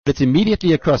It's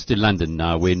immediately across to London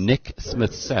now, where Nick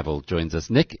Smith-Saville joins us.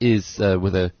 Nick is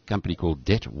with a company called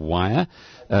DebtWire.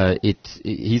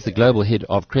 He's the global head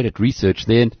of credit research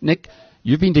there. And Nick,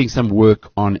 you've been doing some work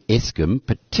on Eskom,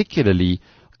 particularly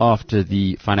after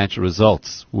the financial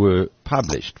results were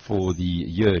published for the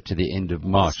year to the end of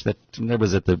March. That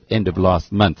was at the end of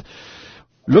last month.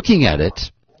 Looking at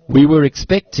it, we were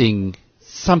expecting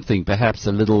something perhaps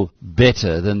a little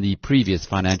better than the previous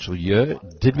financial year.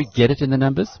 Did we get it in the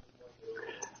numbers?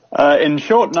 In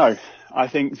short, no. I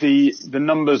think the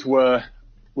numbers were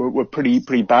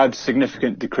pretty bad.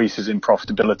 Significant decreases in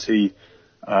profitability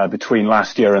between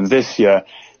last year and this year.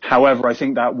 However, I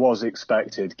think that was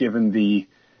expected, given the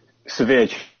severe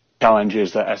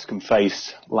challenges that Eskom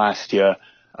faced last year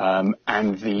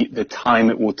and the time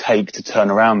it will take to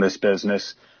turn around this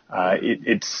business.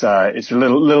 It's a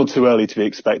little too early to be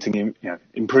expecting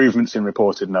improvements in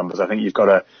reported numbers. I think you've got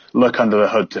to look under the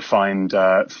hood to find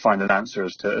an answer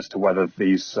as to whether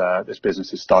this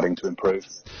business is starting to improve.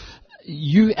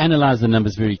 You analyse the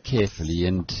numbers very carefully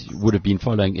and would have been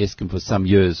following Eskom for some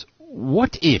years.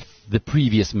 What if the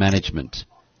previous management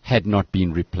had not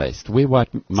been replaced? Where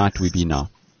might we be now?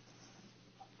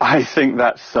 I think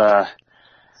it's a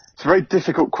very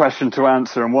difficult question to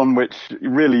answer, and one which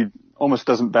really almost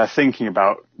doesn't bear thinking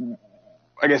about.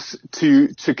 I guess to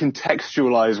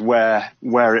contextualize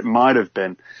where it might have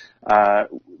been,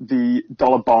 the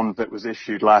dollar bond that was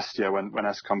issued last year when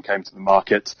Eskom came to the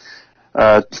market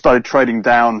started trading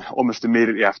down almost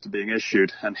immediately after being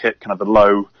issued and hit kind of the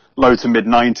low to mid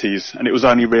 90s, and it was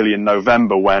only really in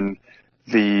November when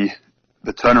the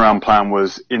turnaround plan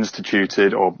was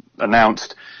instituted or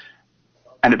announced,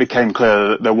 and it became clear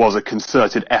that there was a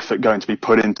concerted effort going to be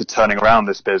put into turning around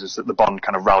this business, that the bond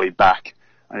kind of rallied back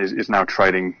and is now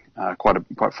trading quite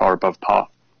far above par.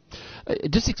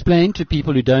 Just explain to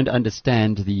people who don't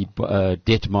understand the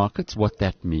debt markets what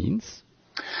that means.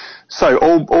 So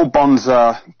all bonds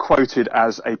are quoted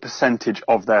as a percentage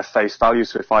of their face value.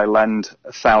 So if I lend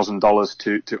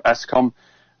 $1,000 to Eskom,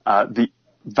 the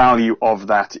value of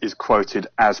that is quoted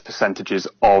as percentages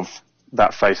of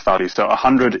that face value. So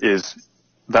 100 is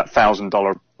that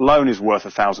 $1,000 loan is worth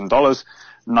 $1,000.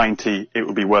 90, it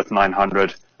would be worth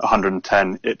 900.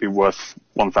 110, it'd be worth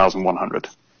 1,100.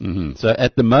 Mm-hmm. So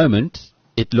at the moment,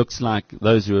 it looks like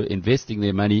those who are investing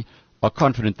their money are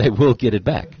confident they will get it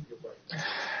back.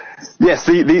 Yes,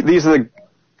 these are the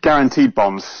guaranteed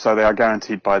bonds, so they are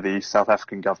guaranteed by the South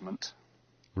African government.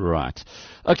 Right.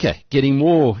 Okay. Getting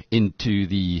more into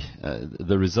the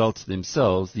results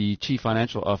themselves, the Chief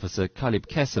Financial Officer, Caleb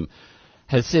Cassim,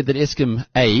 has said that Eskom,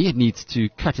 A, needs to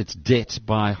cut its debt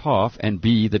by half, and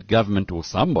B, that government or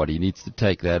somebody needs to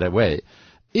take that away.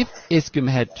 If Eskom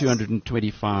had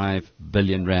 225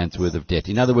 billion rands worth of debt,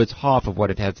 in other words, half of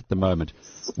what it has at the moment,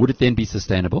 would it then be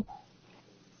sustainable?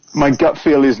 My gut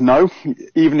feel is no.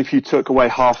 Even if you took away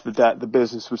half the debt, the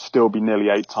business would still be nearly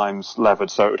 8 times levered,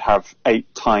 so it would have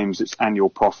 8 times its annual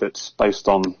profits based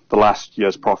on the last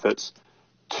year's profits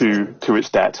to its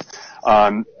debt.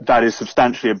 That is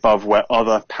substantially above where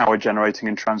other power generating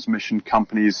and transmission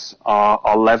companies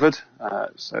are levered.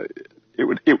 So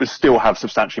it would still have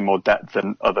substantially more debt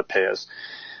than other peers.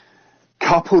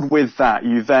 Coupled with that,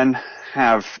 you then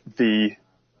have the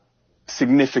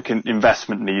significant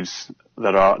investment needs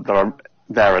that are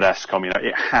there at Eskom.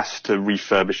 It has to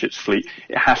refurbish its fleet.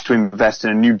 It has to invest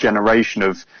in a new generation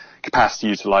of capacity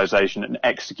utilization and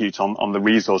execute on the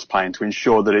resource plan to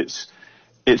ensure that its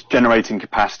generating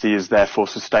capacity is therefore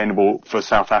sustainable for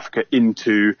South Africa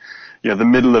into the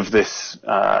middle of this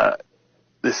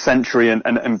century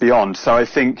and beyond. So I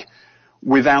think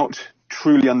without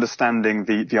truly understanding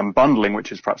the unbundling,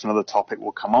 which is perhaps another topic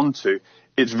we'll come on to,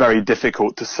 it's very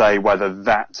difficult to say whether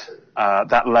that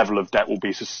level of debt will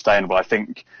be sustainable. I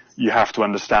think you have to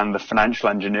understand the financial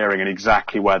engineering and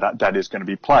exactly where that debt is going to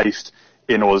be placed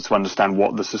in order to understand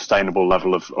what the sustainable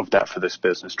level of debt for this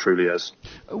business truly is.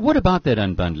 What about that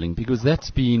unbundling? Because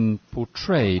that's been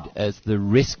portrayed as the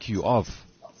rescue of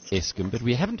Eskom, but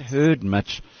we haven't heard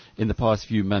much in the past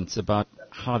few months about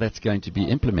how that's going to be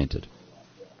implemented.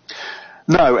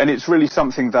 No, and it's really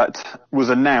something that was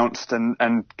announced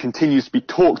and continues to be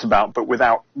talked about, but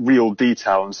without real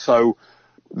detail. And so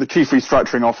the Chief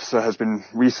Restructuring Officer has been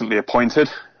recently appointed.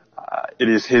 It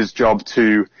is his job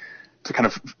to kind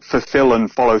of fulfill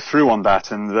and follow through on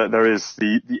that. And there is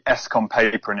the Eskom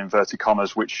paper, in inverted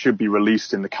commas, which should be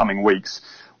released in the coming weeks,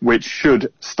 which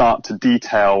should start to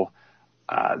detail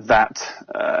that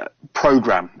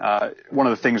program. One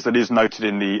of the things that is noted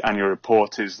in the annual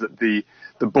report is that the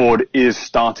board is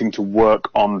starting to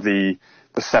work on the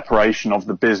the separation of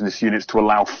the business units to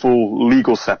allow full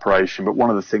legal separation. But one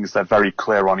of the things they're very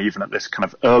clear on, even at this kind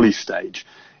of early stage,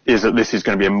 is that this is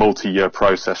going to be a multi-year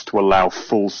process to allow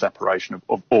full separation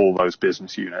of all those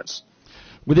business units.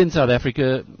 Within South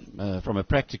Africa, from a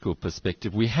practical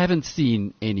perspective, we haven't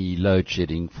seen any load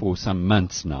shedding for some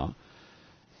months now.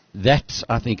 That,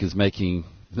 I think, is making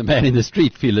the man in the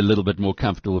street feel a little bit more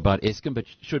comfortable about Eskom, but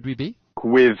should we be?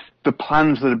 With the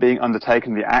plans that are being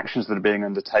undertaken, the actions that are being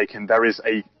undertaken, there is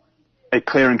a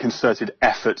clear and concerted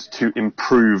effort to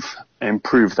improve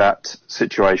that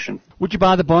situation. Would you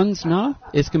buy the bonds now,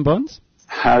 Eskom bonds?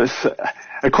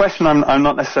 A question I'm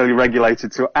not necessarily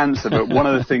regulated to answer, but one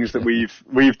of the things that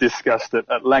we've discussed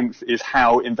at length is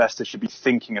how investors should be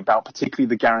thinking about particularly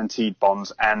the guaranteed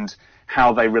bonds and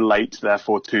how they relate,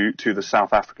 therefore, to the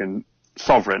South African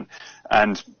sovereign.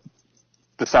 And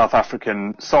the South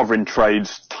African sovereign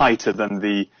trades tighter than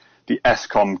the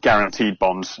Eskom guaranteed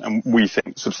bonds, and we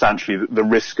think substantially that the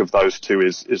risk of those two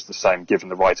is the same, given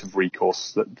the right of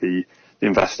recourse that the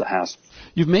investor has.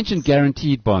 You've mentioned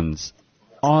guaranteed bonds.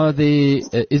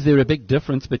 Is there a big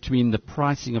difference between the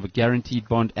pricing of a guaranteed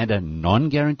bond and a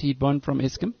non-guaranteed bond from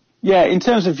Eskom? Yeah, in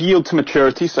terms of yield to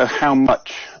maturity, so how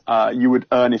much you would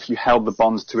earn if you held the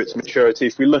bonds to its maturity.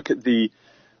 If we look at the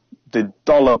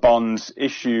dollar bonds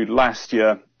issued last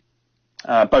year,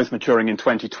 both maturing in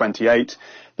 2028,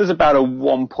 there's about a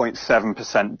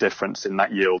 1.7% difference in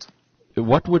that yield.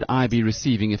 What would I be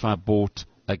receiving if I bought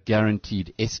a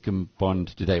guaranteed Eskom bond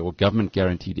today, or government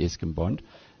guaranteed Eskom bond,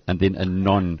 and then a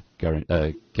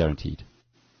non-guaranteed?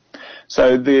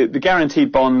 So the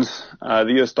guaranteed bonds,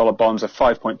 the US dollar bonds are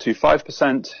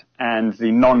 5.25%, and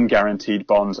the non-guaranteed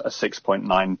bonds are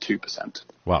 6.92%.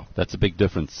 Wow, that's a big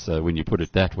difference when you put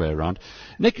it that way around.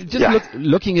 Nick, just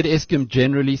looking at Eskom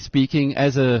generally speaking,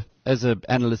 as a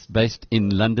analyst based in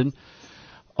London,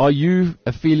 are you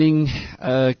feeling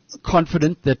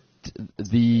confident that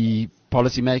the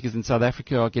policymakers in South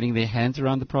Africa are getting their hands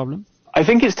around the problem? I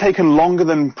think it's taken longer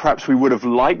than perhaps we would have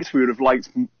liked. We would have liked,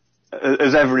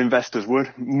 as ever investors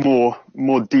would, more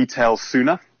detail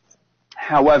sooner.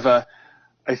 However,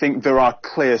 I think there are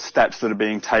clear steps that are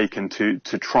being taken to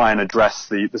try and address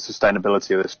the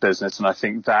sustainability of this business, and I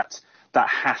think that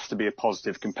has to be a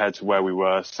positive compared to where we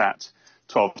were sat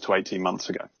 12 to 18 months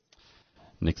ago.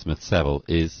 Nick Smith-Saville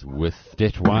is with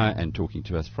Debtwire and talking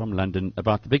to us from London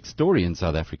about the big story in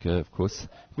South Africa, of course,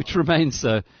 which remains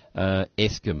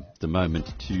Eskom at the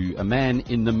moment, to a man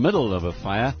in the middle of a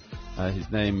fire. His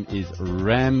name is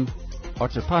Ram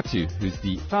Otapatu, who's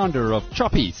the founder of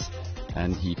Choppies,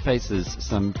 and he faces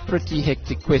some pretty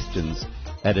hectic questions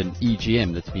at an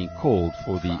EGM that's been called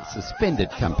for the suspended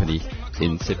company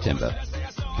in September.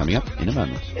 Coming up in a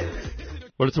moment.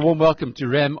 Well, it's a warm welcome to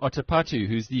Ram Otapatu,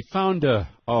 who's the founder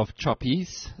of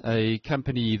Choppies, a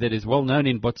company that is well known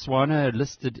in Botswana,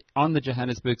 listed on the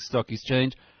Johannesburg Stock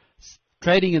Exchange.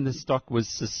 Trading in the stock was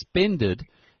suspended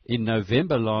in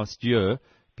November last year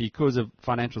because of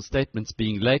financial statements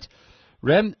being late.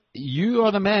 Ram, you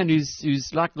are the man who's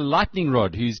like the lightning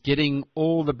rod, who's getting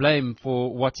all the blame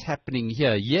for what's happening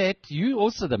here. Yet, you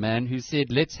also the man who said,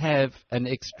 let's have an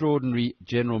extraordinary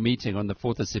general meeting on the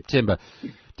 4th of September.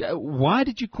 Why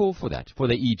did you call for that, for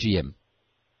the EGM?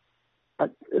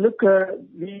 Look,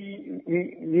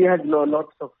 we had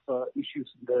lots of issues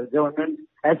in the government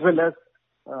as well as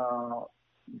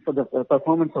for the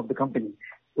performance of the company.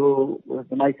 So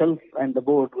myself and the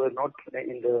board were not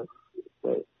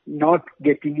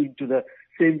getting into the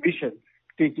same vision,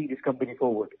 taking this company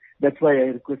forward. That's why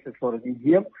I requested for an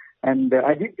EGM, and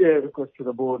I did request to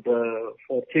the board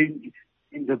for change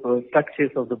in the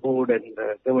structures of the board and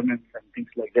governance and things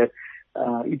like that.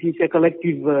 It is a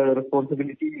collective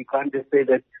responsibility. You can't just say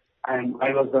that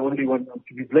I was the only one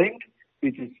to be blamed.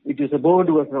 It is a board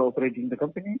who was operating the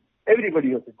company.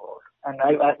 Everybody was involved, and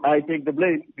I take the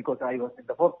blame because I was in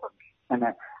the forefront, and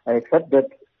I accept that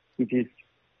it is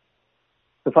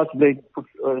the first blame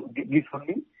gives on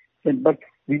me. But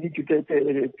we need to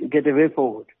get a way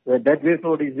forward. That way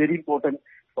forward is very important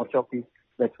for Choppies.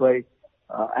 That's why.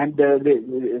 And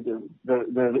the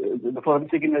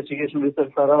forensic investigation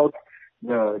results are out,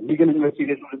 the legal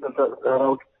investigation results are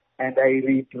out, and I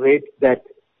reiterate that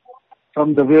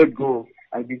from the word go,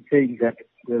 I've been saying that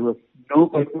there was no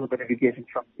personal beneficiation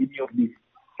from any of these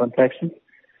transactions,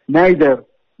 neither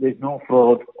there's no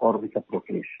fraud or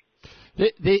misappropriation.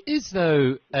 There is,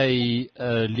 though, a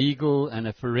legal and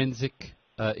a forensic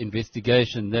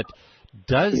investigation that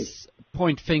does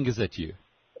point fingers at you.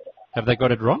 Have they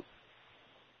got it wrong?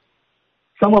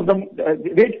 Some of them,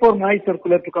 wait for my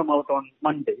circular to come out on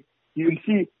Monday. You will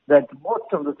see that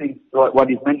most of the things,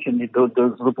 what is mentioned in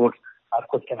those reports are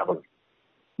questionable.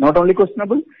 not only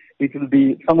questionable,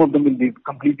 some of them will be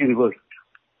completely reversed.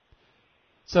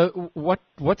 So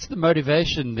what's the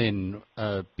motivation then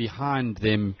behind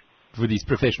them, for these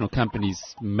professional companies,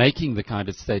 making the kind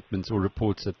of statements or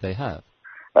reports that they have?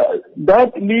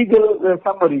 That legal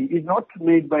summary is not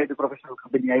made by the professional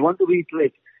company. I want to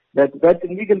reiterate that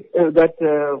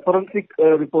forensic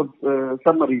report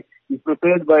summary is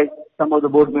prepared by some of the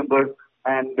board members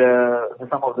and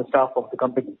some of the staff of the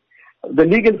company. The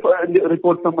legal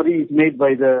report summary is made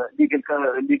by the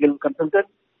legal consultant.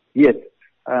 Yes,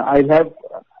 I'll have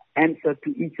answer to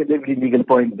each and every legal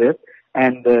point there.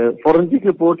 And forensic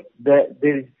report, there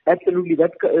is absolutely,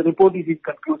 that report is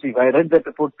inconclusive. I read that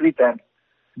report 3 times.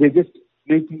 They're just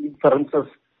making inferences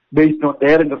based on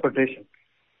their interpretation.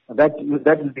 That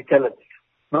will be challenged.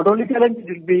 Not only challenged,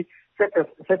 it will be set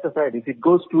aside. If it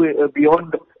goes to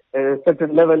beyond a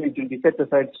certain level, it will be set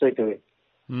aside straight away.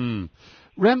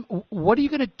 Ram, what are you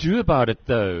going to do about it,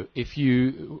 though, if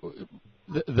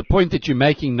the point that you're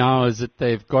making now is that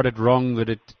they've got it wrong, that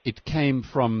it came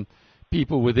from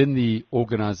people within the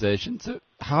organization. So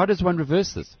how does one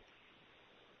reverse this?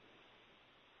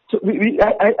 So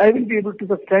I will be able to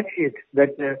substantiate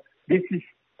that this is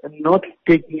not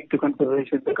taking into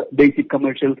consideration the basic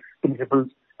commercial principles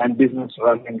and business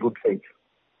run in good faith.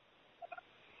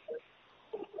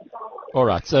 All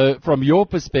right. So from your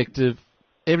perspective,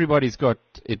 everybody's got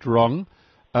it wrong.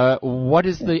 What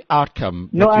is the outcome?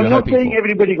 No, I'm not saying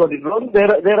everybody got it wrong. There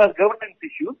are governance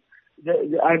issues.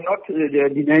 I'm not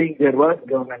denying there was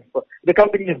governance. The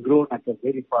company has grown at a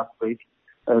very fast rate.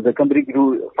 The company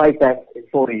grew 5 times in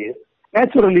 4 years.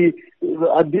 Naturally,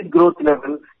 at this growth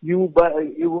level, you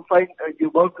find you're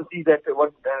about to see that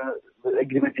one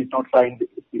agreement is not signed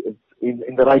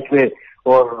in the right way,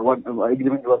 or one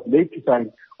agreement was late to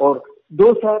sign, or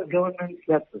those are governance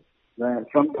lapses.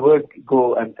 From the word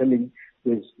go, I'm telling,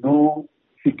 there's no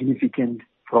significant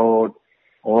fraud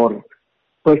or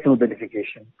personal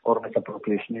benefication or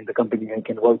misappropriation in the company. I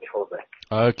can vouch for that.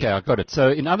 Okay, I got it. So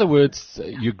in other words,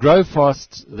 you grow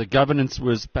fast, the governance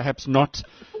was perhaps not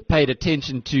paid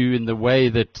attention to in the way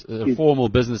that formal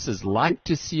businesses like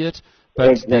to see it,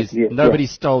 but exactly, nobody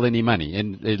stole any money,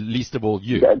 and least of all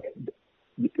you.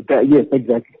 Yes,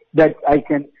 exactly. That I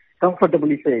can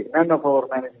comfortably say. None of our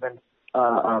management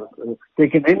are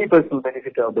taking any personal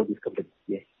benefit out of this company.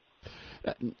 Yes.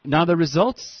 Now, the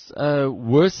results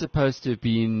were supposed to have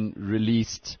been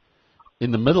released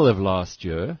in the middle of last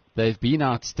year. They've been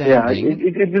outstanding.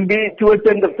 Yeah, it will be towards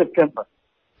the end of September.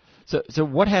 So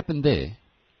what happened there?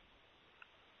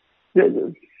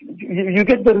 You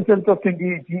get the results of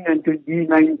 2018 and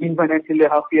 2019 financial year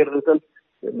half-year results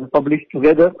published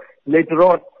together. Later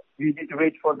on, we need to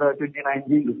wait for the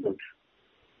 2019 results.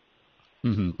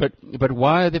 Mm-hmm. But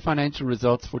why are the financial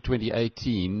results for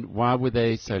 2018, why were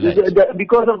they so late?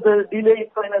 Because of the delay in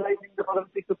finalizing the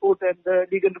forensic report and the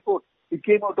legal report. It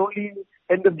came out only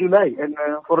end of July, and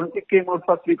forensic came out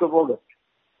first week of August.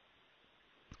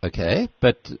 Okay,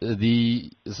 but the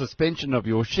suspension of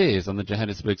your shares on the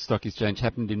Johannesburg Stock Exchange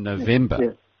happened in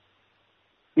November.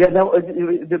 Yeah, now,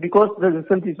 because the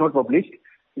result is not published,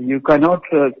 you cannot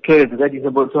trade. That is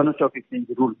about Johannesburg Stock Exchange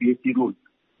rule, BSE rule.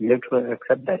 You have to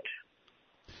accept that.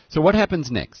 So what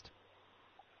happens next?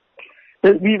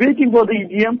 We're waiting for the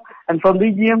EGM, and from the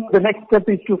EGM, the next step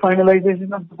is to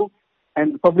finalization of the book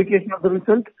and publication of the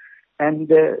result.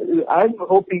 And I'm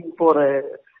hoping for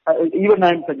even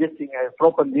I'm suggesting a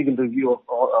proper legal review of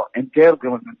entire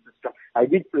government system. I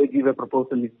did give a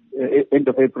proposal in end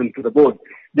of April to the board.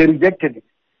 They rejected it,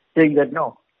 saying that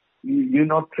no, you're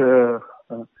not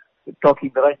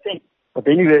talking the right thing. But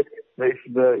anyway,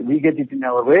 if we get it in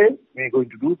our way, we're going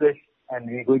to do this, and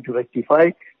we're going to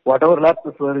rectify whatever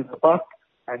lapses were in the past,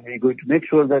 and we're going to make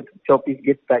sure that Choppy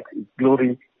gets back its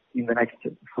glory in the next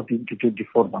 14 to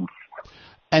 24 months.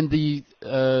 And the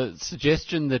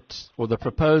suggestion that, or the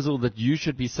proposal that you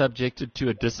should be subjected to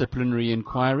a disciplinary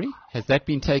inquiry, has that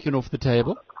been taken off the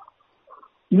table?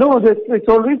 No, it's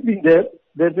always been there.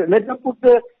 Let them put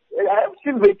I'm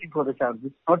still waiting for the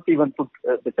charges, not even put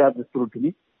the charges through to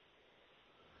me.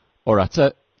 All right.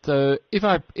 So if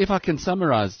I can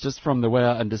summarize just from the way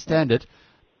I understand it,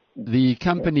 the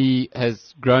company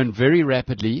has grown very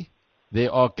rapidly.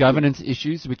 There are governance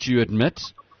issues which you admit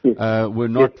were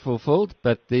not fulfilled,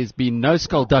 but there's been no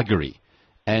skullduggery.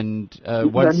 And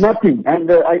nothing.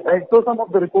 And I saw some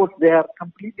of the reports. They are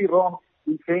completely wrong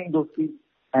in saying those things,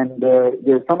 and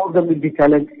some of them will be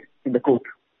challenged in the court.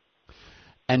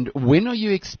 And when are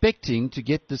you expecting to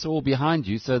get this all behind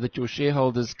you so that your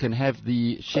shareholders can have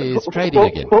the shares trading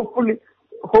again?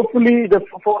 Hopefully the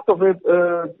 4th of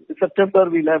September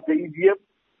we'll have the EGM,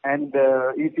 and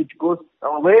if it goes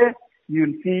our way,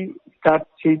 you'll see start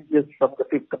changes from the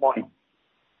fifth morning.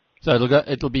 So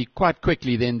it'll be quite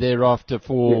quickly then thereafter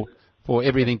for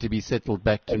everything to be settled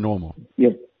back to normal.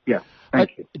 Yes. Yeah.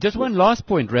 Thank you. Just one last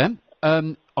point, Ram.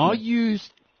 Are you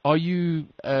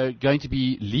going to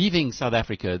be leaving South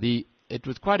Africa? It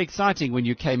was quite exciting when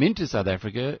you came into South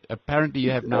Africa. Apparently,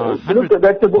 you have now 100. Look,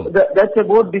 that's a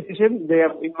board decision. They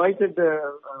have invited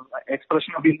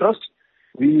expression of interest.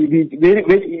 That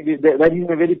is in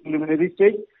a very preliminary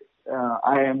stage.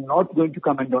 I am not going to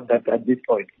comment on that at this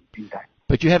point in time.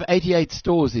 But you have 88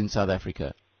 stores in South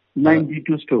Africa.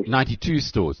 92 stores. 92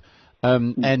 stores.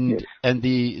 And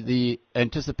the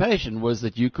anticipation was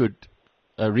that you could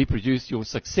reproduce your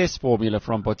success formula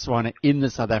from Botswana in the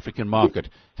South African market.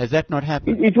 Has that not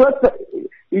happened? It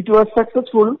was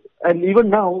successful, and even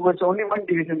now, it's only one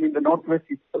division in the Northwest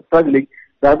is struggling.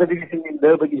 The other division in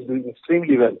Durban is doing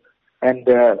extremely well. And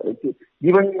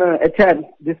given a chance,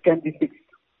 this can be fixed.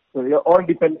 So it all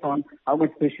depends on how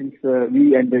much patience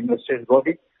we and the investors got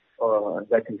it.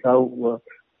 That is how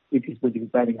it is going to be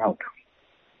panning out.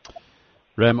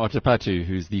 Ram Otapatu,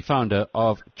 who's the founder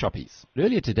of Choppies.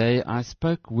 Earlier today, I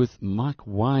spoke with Mike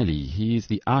Wiley. He is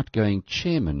the outgoing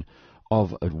chairman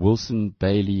of Wilson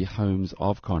Bailey Homes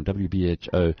Ofcon,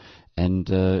 WBHO, and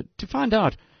to find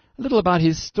out a little about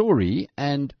his story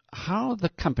and how the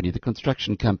company, the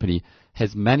construction company,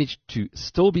 has managed to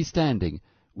still be standing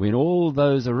when all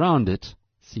those around it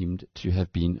seemed to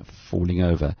have been falling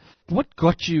over. What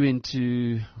got you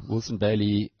into Wilson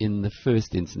Bailey in the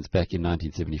first instance back in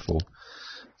 1974?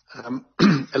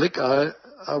 Alec, I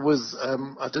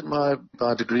did my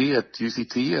degree at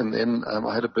UCT, and then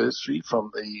I had a bursary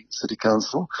from the City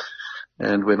Council,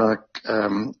 and when I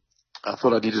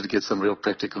thought I needed to get some real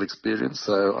practical experience,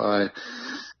 so I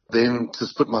then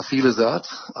just put my feelers out.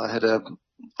 I had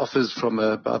offers from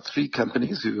about 3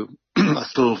 companies who I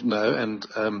still know, and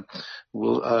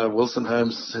Wilson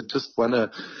Homes had just won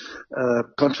a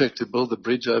contract to build the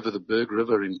bridge over the Berg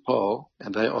River in Paarl,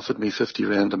 and they offered me 50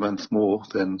 Rand a month more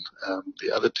than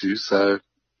the other 2, so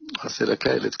I said,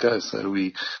 okay, let's go. So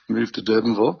we moved to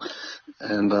Durbanville,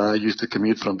 and I used to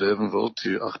commute from Durbanville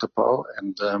to Agterpaal,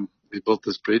 and we built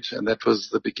this bridge, and that was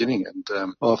the beginning.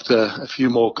 And after a few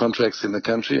more contracts in the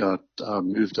country, I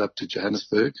moved up to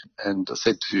Johannesburg, and I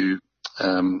said to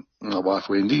my wife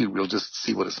Wendy, we'll just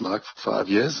see what it's like for 5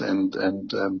 years, and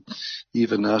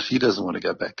even now she doesn't want to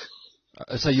go back.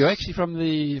 So you're actually from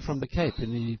the Cape?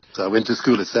 So I went to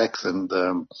school at Saks, and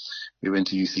we went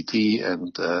to UCT,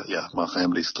 and my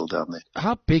family's still down there.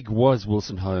 How big was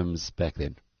Wilson Homes back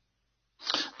then?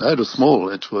 No, it was small.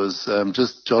 It was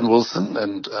just John Wilson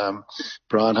and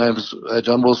Brian Holmes.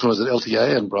 John Wilson was at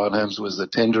LTA, and Brian Holmes was a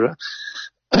tenderer.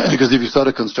 Because if you start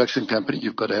a construction company,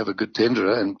 you've got to have a good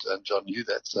tenderer, and John knew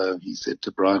that. So he said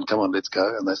to Brian, come on, let's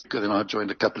go. And that's good. And I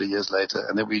joined a couple of years later,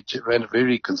 and then we ran it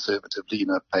very conservatively,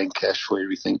 paying cash for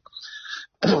everything.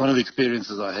 One of the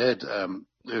experiences I had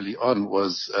early on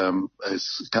was a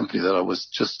company that I was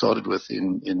just started with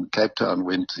in Cape Town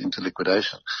went into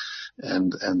liquidation.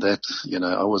 And that,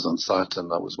 I was on site,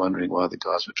 and I was wondering why the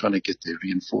guys were trying to get their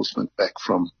reinforcement back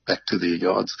to their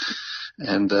yards.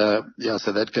 And,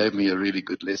 so that gave me a really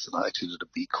good lesson. I actually did a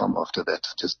BCom after that,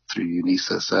 just through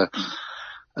UNISA. So,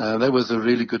 that was a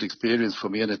really good experience for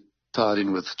me, and it tied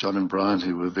in with John and Brian,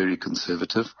 who were very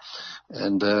conservative.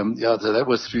 And, so that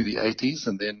was through the 80s,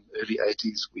 and then early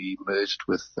 80s we merged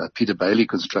with Peter Bailey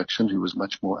Construction, who was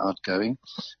much more outgoing.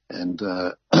 And,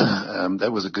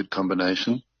 that was a good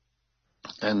combination.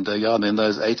 And and in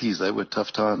those 80s, they were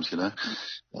tough times, There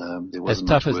wasn't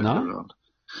as tough much as now? Around.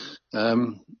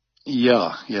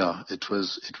 It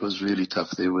was really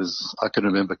tough. I can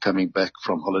remember coming back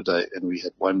from holiday, and we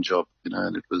had one job,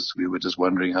 and we were just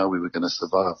wondering how we were going to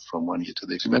survive from one year to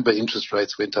the next. Remember, interest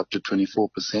rates went up to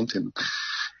 24% in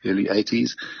early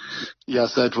 80s. Yeah,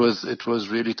 so it was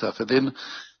really tough. And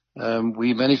then,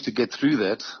 we managed to get through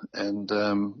that, and,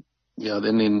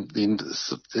 then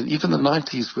even the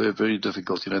 90s were very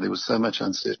difficult. There was so much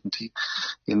uncertainty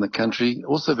in the country,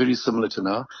 also very similar to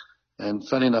now. And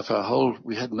funny enough,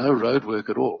 we had no road work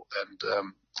at all.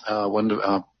 And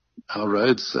our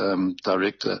roads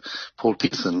director, Paul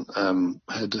Thiessen,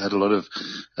 had a lot of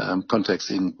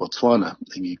contacts in Botswana. I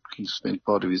think he spent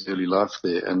part of his early life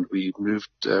there, and we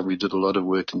did a lot of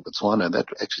work in Botswana, and that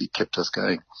actually kept us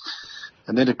going.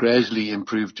 And then it gradually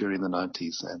improved during the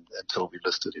 90s until we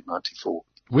listed in 94.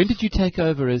 When did you take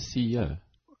over as CEO?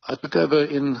 I took over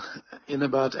in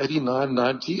about 89,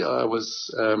 90. I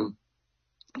was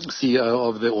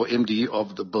CEO or MD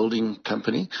of the building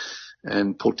company,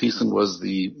 and Paul Thiessen was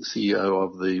the CEO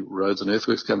of the roads and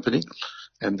earthworks company.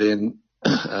 And then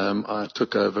I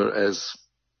took over as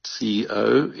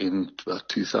CEO in about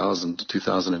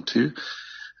 2002.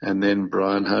 And then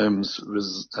Brian Holmes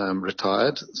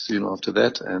retired soon after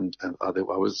that, and I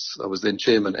was then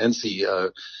chairman and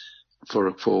CEO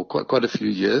for quite a few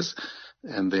years,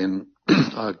 and then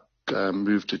I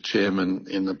moved to chairman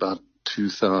in about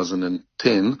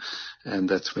 2010, and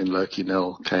that's when Loki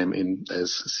Nell came in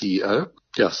as CEO.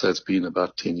 Yeah, so it's been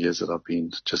about 10 years that I've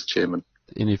been just chairman.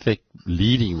 In effect,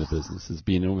 leading the business has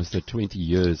been almost 20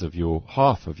 years of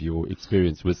half of your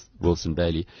experience with Wilson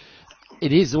Bailey.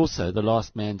 It is also the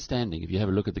last man standing. If you have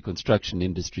a look at the construction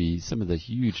industry, some of the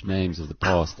huge names of the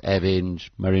past,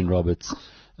 Avenge, Marion Roberts,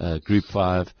 Group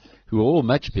 5, who are all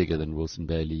much bigger than Wilson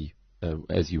Bailey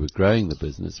as you were growing the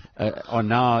business, are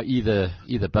now either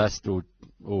bust or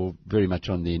very much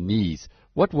on their knees.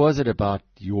 What was it about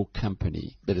your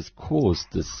company that has caused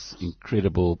this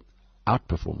incredible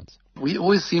outperformance? We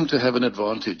always seem to have an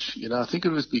advantage. I think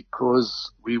it was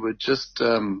because we were just,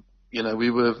 we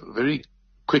were very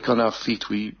quick on our feet.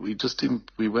 We didn't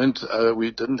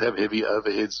have heavy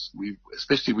overheads. We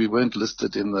weren't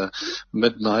listed in the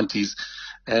mid 90s.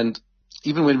 And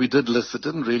even when we did list, it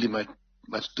didn't really make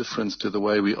much difference to the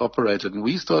way we operated. And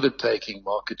we started taking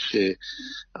market share,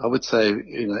 I would say,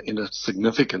 in a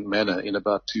significant manner in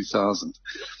about 2000.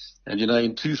 And,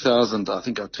 in 2000, I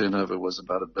think our turnover was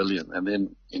about $1 billion. And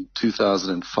then in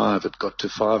 2005, it got to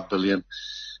 $5 billion.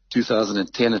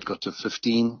 2010, it got to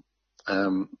 15.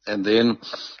 And then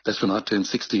that's when I turned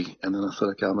 60. And then I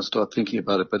thought, okay, I must start thinking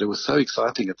about it. But it was so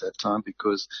exciting at that time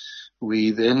because we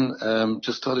then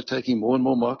just started taking more and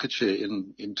more market share.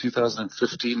 In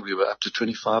 2015, we were up to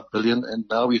 25 billion, and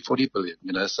now we're 40 billion,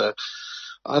 So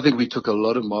I think we took a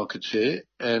lot of market share,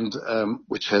 and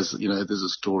which has, there's a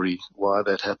story why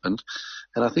that happened.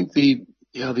 And I think the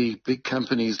big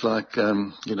companies like,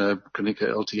 Krinika,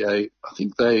 LTA, I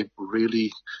think they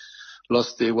really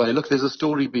lost their way. Look, there's a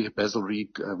story behind Basil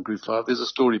Reed, Group 5. There's a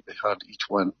story behind each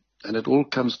one. And it all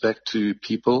comes back to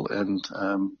people and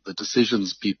the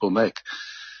decisions people make.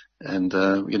 And,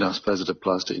 I suppose it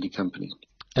applies to any company.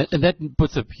 And that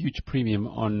puts a huge premium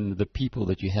on the people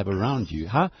that you have around you.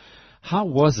 How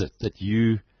was it that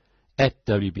you, at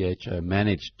WBHO,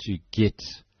 managed to get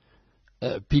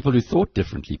people who thought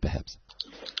differently, perhaps?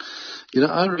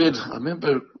 I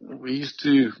remember I used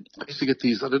to get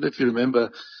these, I don't know if you remember,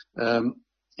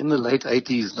 in the late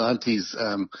 80s,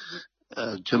 90s,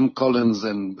 Jim Collins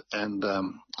and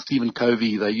Stephen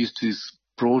Covey, they used to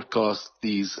broadcast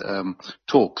these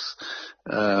talks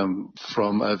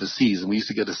from overseas, and we used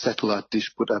to get a satellite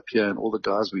dish put up here, and all the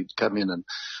guys would come in and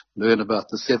learn about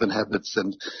the 7 habits,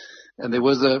 and there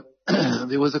was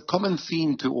a common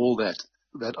theme to all that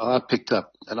I picked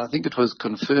up, and I think it was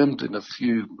confirmed in a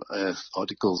few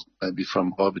articles, maybe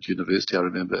from Harvard University, I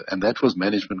remember, and that was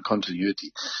management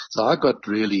continuity. So I got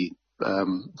really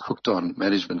hooked on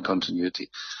management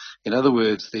continuity. In other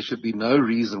words, there should be no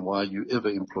reason why you ever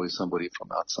employ somebody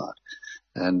from outside.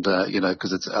 And,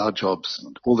 because it's our jobs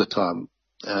all the time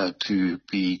to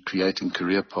be creating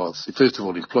career paths. First of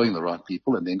all, employing the right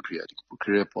people and then creating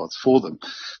career paths for them.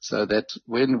 So that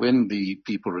when the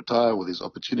people retire or there's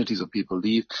opportunities or people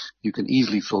leave, you can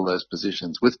easily fill those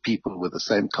positions with people with the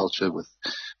same culture, with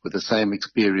the same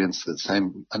experience, the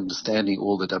same understanding,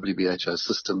 all the WBHO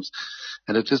systems.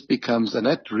 And it just becomes, and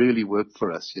that really worked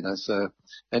for us, so,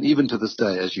 and even to this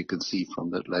day, as you can see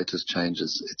from the latest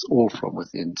changes, it's all from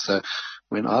within. So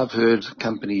when I've heard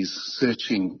companies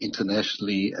searching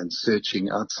internationally and searching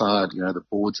outside, the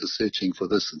boards are searching for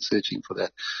this and searching for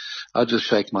that, I just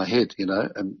shake my head,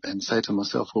 and say to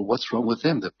myself, well, what's wrong with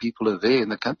them? The people are there in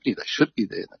the company. They should be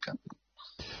there in the company.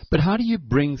 But how do you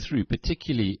bring through,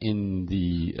 particularly in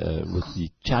with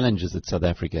the challenges that South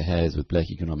Africa has with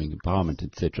black economic empowerment,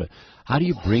 etc., how do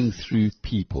you bring through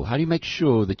people? How do you make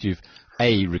sure that you've,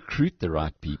 A, recruit the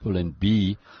right people, and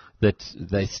B, that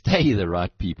they stay the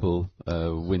right people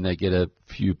when they get a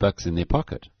few bucks in their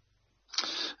pocket?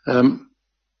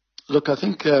 Look, I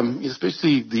think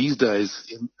especially these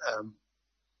days,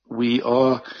 we're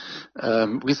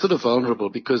sort of vulnerable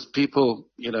because people,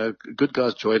 good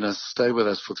guys join us, stay with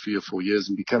us for 3 or 4 years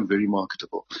and become very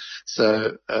marketable.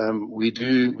 So we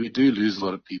do lose a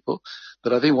lot of people.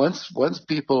 But I think once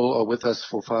people are with us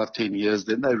for 5, 10 years,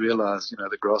 then they realize,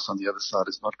 the grass on the other side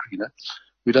is not greener.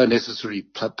 We don't necessarily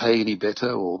pay any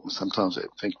better, or sometimes,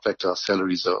 in fact, our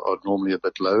salaries are normally a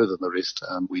bit lower than the rest.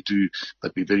 We do,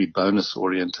 but we're very bonus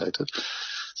orientated.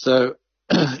 So,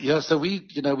 so we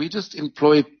just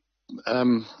employ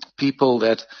people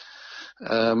that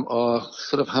are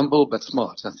sort of humble but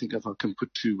smart. I think if I can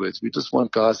put two words, we just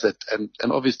want guys that, and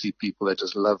obviously people that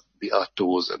just love the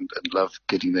outdoors and love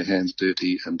getting their hands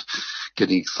dirty and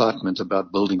getting excitement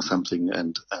about building something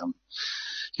and,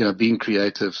 being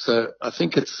creative. So I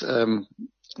think it's, and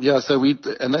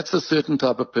that's a certain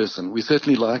type of person. We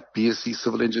certainly like BSc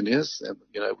civil engineers. And,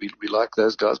 we like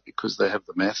those guys because they have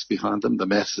the maths behind them. The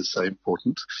maths is so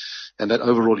important, and that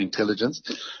overall intelligence.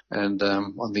 And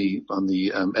on the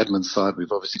admin side,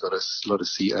 we've obviously got a lot of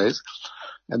CAs,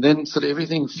 and then sort of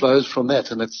everything flows from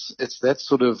that. And it's that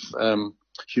sort of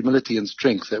humility and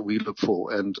strength that we look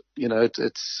for. And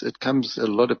it comes. A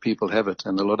lot of people have it,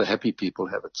 and a lot of happy people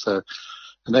have it. So.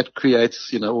 And that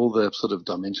creates, all the sort of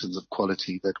dimensions of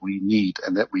quality that we need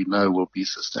and that we know will be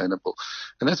sustainable.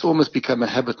 And that's almost become a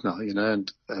habit now,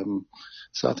 and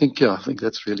so I think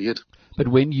that's really it. But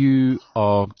when you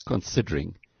are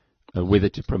considering whether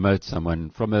to promote someone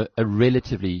from a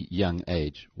relatively young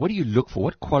age, what do you look for?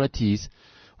 What qualities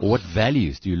or what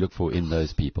values do you look for in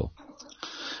those people?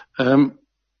 I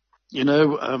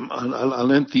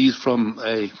learned these from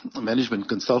a management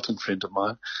consultant friend of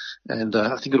mine, and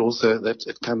I think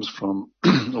it comes from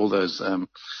all those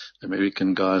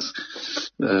American guys,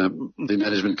 the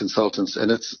management consultants,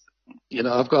 and it's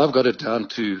I've got it down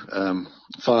to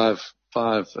five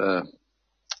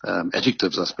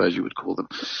adjectives, I suppose you would call them.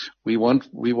 We want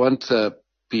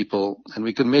people, and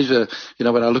we can measure,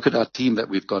 when I look at our team that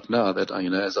we've got now, that,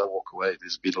 as I walk away,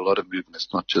 there's been a lot of movement.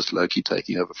 It's not just Loki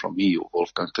taking over from me or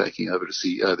Wolfgang taking over as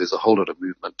CEO. There's a whole lot of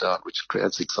movement down, which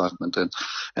creates excitement. And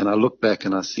I look back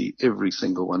and I see every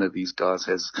single one of these guys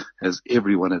has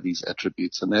every one of these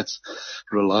attributes, and that's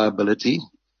reliability,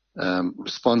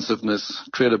 responsiveness,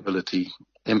 credibility,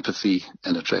 empathy,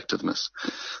 and attractiveness.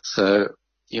 So,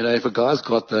 if a guy's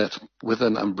got that with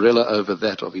an umbrella over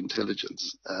that of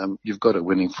intelligence, you've got a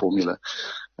winning formula.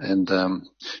 And,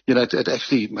 it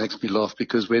actually makes me laugh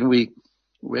because if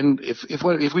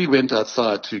we went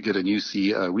outside to get a new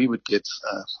CEO, we would get,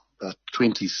 about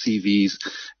 20 CVs,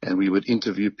 and we would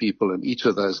interview people, and each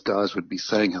of those guys would be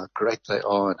saying how great they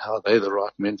are and how they're the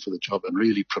right men for the job and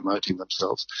really promoting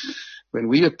themselves. When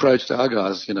we approached our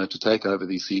guys, to take over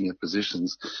these senior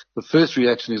positions, the first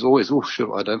reaction is always, "Oh,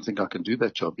 sure, I don't think I can do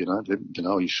that job.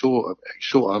 Are you sure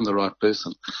I'm the right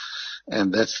person?"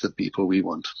 And that's the people we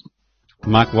want.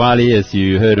 Mike Wiley, as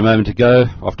you heard a moment ago,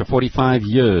 after 45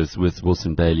 years with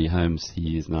Wilson Bailey Holmes,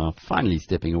 he is now finally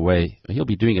stepping away. He'll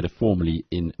be doing it formally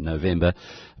in November.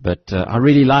 But I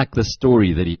really like the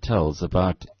story that he tells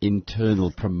about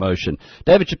internal promotion.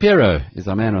 David Shapiro is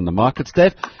our man on the markets.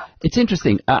 Dave, it's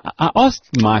interesting. I asked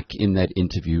Mike in that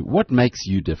interview, what makes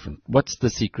you different? What's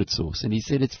the secret sauce? And he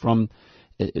said it's from,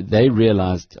 they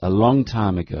realized a long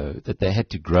time ago that they had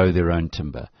to grow their own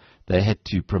timber. They had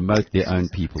to promote their own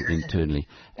people internally.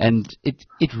 And it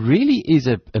really is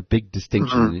a big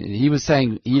distinction. Mm-hmm. He was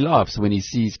saying he laughs when he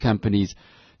sees companies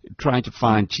trying to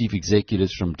find chief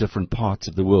executives from different parts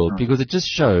of the world, because it just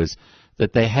shows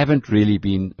that they haven't really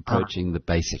been approaching the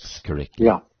basics correctly.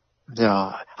 Yeah.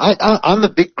 I'm a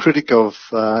big critic of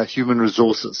human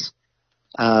resources.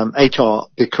 HR,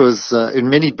 because in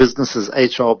many businesses,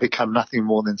 HR become nothing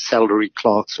more than salary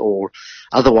clerks or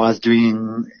otherwise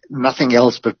doing nothing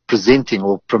else but presenting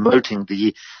or promoting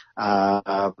the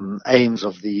aims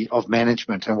of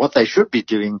management. And what they should be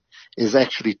doing is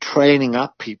actually training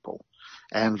up people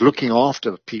and looking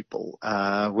after people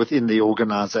within the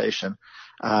organization.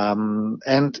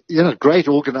 Great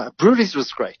breweries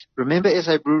was great. Remember,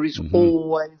 SA Breweries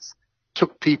always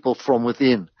took people from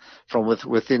within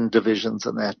divisions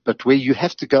and that. But where you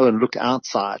have to go and look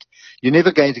outside, you're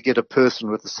never going to get a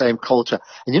person with the same culture.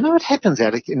 And you know what happens,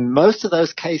 Alec? In most of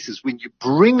those cases, when you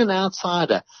bring an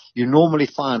outsider, you normally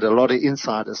find a lot of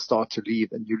insiders start to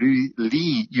leave, and you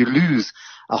lose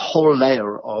a whole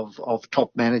layer of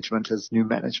top management as new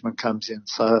management comes in.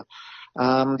 So,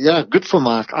 good for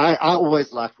Mike. I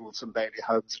always liked Wilson Bailey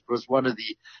Holmes. It was one of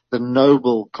the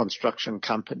noble construction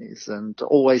companies, and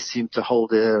always seemed to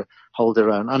hold their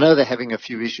own. I know they're having a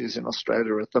few issues in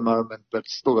Australia at the moment, but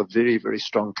still a very, very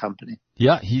strong company.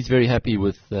 Yeah, he's very happy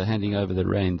with handing over the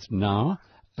reins now.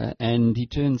 And he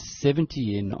turns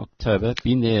 70 in October,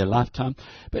 been there a lifetime.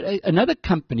 But another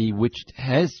company which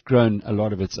has grown a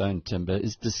lot of its own timber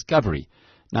is Discovery.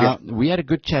 Now, we had a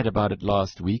good chat about it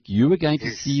last week. You were going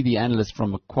to see the analyst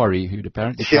from Macquarie who'd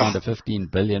apparently found a 15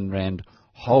 billion rand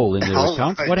hole in their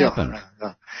accounts. What happened?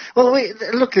 Well,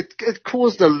 it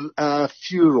caused a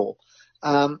furor.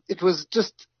 It was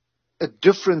just a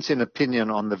difference in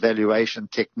opinion on the valuation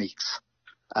techniques.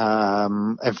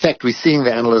 In fact, we're seeing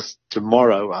the analyst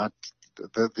tomorrow.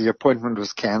 the appointment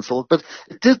was cancelled, but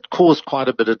it did cause quite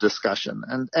a bit of discussion.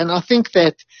 And I think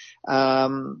that,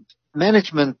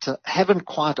 management haven't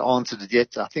quite answered it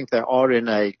yet. I think they are in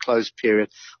a closed period.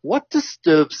 What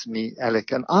disturbs me,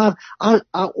 Alec, and I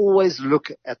always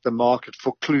look at the market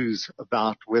for clues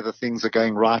about whether things are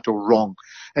going right or wrong.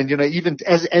 And, even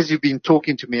as you've been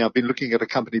talking to me, I've been looking at a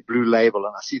company, Blue Label,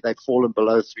 and I see they've fallen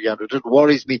below 300. It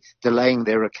worries me delaying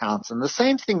their accounts. And the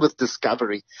same thing with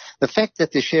Discovery. The fact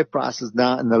that the share price is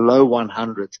now in the low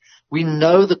 100s. We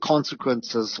know the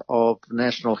consequences of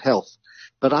national health.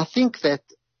 But I think that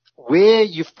where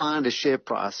you find a share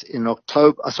price in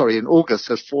August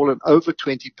has fallen over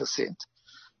 20%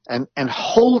 and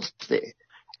holds there,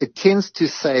 it tends to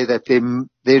say that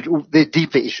there are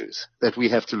deeper issues that we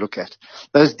have to look at.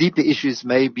 Those deeper issues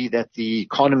may be that the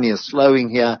economy is slowing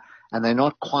here and they're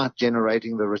not quite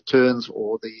generating the returns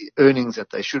or the earnings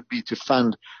that they should be to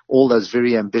fund all those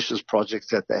very ambitious projects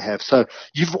that they have. So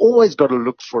you've always got to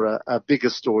look for a bigger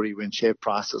story when share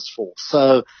prices fall.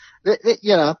 So,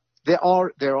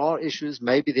 there are issues.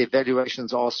 Maybe the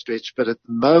valuations are stretched, but at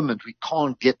the moment we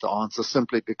can't get the answer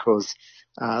simply because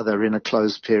they're in a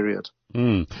closed period.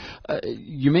 You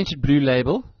mentioned Blue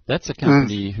Label. That's a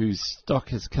company whose stock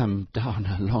has come down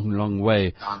a long, long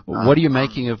way. What are you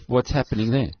making of what's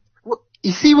happening there? Well,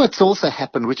 you see what's also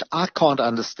happened, which I can't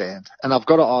understand, and I've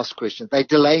got to ask questions. They're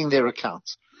delaying their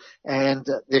accounts, and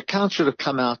the accounts should have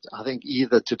come out, I think,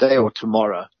 either today or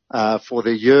tomorrow for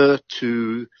the year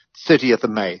to 30th of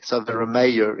May, so they're a May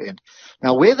year end.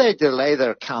 Now, where they delay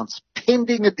their accounts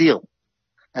pending a deal,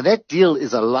 and that deal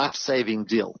is a life-saving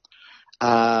deal.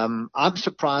 I'm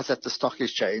surprised that the stock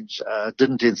exchange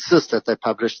didn't insist that they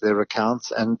publish their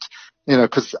accounts, and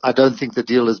because I don't think the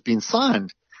deal has been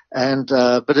signed. And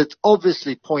but it's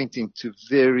obviously pointing to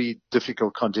very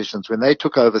difficult conditions. When they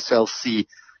took over Cell C,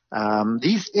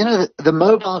 the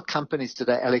mobile companies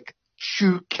today, Alec,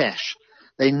 chew cash.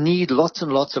 They need lots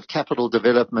and lots of capital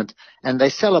development, and they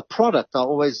sell a product. I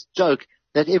always joke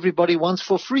that everybody wants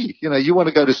for free. You want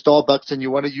to go to Starbucks and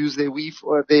you want to use their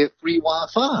free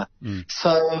Wi-Fi. So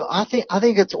I think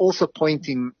it's also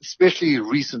pointing, especially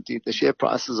recently, the share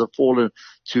prices have fallen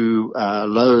to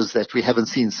lows that we haven't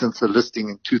seen since the listing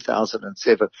in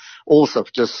 2007. Also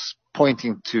just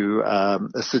pointing to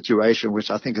a situation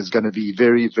which I think is going to be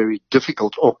very, very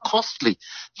difficult or costly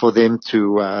for them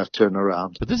to turn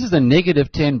around. But this is a negative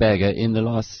 10 bagger in the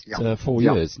last 4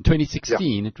 years. In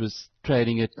 2016, it was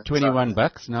trading at 21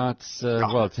 bucks. Now it's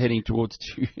it's heading towards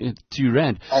 2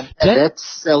 rand. And that's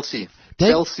Cell C.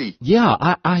 Cell C.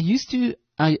 Yeah, I used to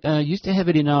have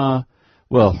it in our.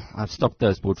 Well, I've stopped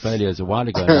those portfolios a while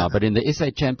ago now, but in the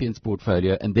SA Champions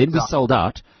portfolio, and then we sold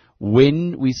out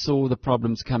when we saw the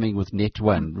problems coming with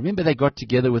Net1. Remember, they got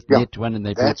together with Net1 and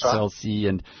they bought Cell C,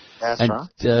 and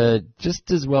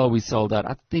just as well we sold out.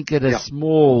 I think at a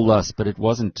small loss, but it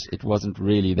wasn't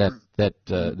really that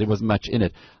there wasn't much in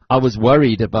it. I was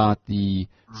worried about the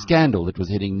scandal that was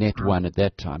hitting Net1 at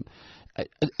that time.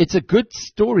 It's a good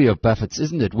story of Buffett's,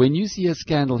 isn't it? When you see a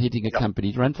scandal hitting a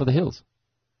company, run for the hills.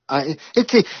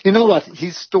 You know what,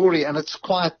 his story, and it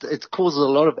causes a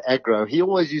lot of aggro. He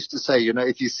always used to say,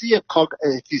 if you see a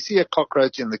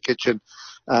cockroach in the kitchen,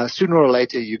 sooner or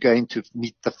later you're going to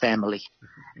meet the family.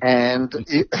 And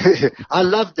I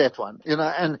love that one,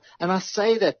 and I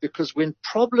say that because when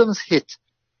problems hit,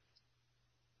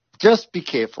 just be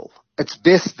careful. It's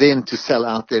best then to sell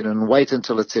out there and wait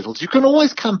until it settles. You can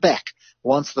always come back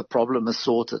once the problem is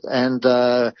sorted. And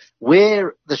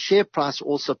where the share price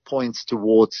also points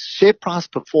towards, share price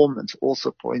performance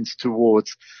also points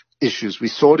towards issues. We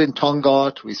saw it in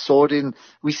Tongaat. We're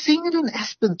seeing it in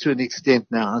Aspen to an extent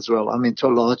now as well. I mean, to a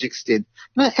large extent.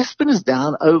 Aspen is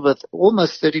down over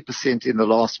almost 30% in the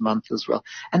last month as well.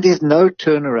 And there's no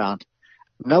turnaround.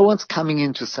 No one's coming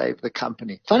in to save the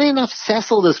company. Funny enough,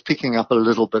 Sasol is picking up a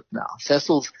little bit now.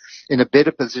 Sasol's in a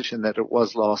better position than it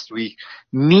was last week,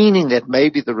 meaning that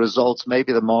maybe the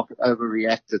market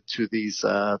overreacted to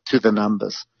the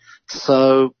numbers.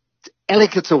 So,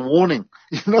 Alec, it's a warning.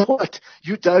 You know what?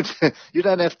 You don't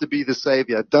have to be the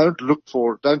savior. Don't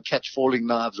catch falling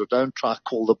knives, or don't try to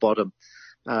call the bottom.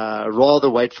 Rather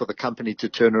wait for the company to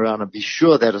turn around and be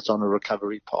sure that it's on a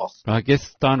recovery path. I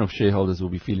guess Steinhoff shareholders will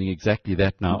be feeling exactly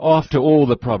that now. After all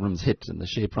the problems hit and the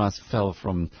share price fell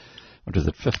from,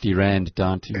 50 Rand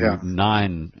down to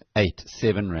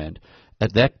 987 Rand.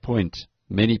 At that point,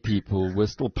 many people were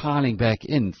still piling back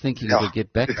in, thinking it would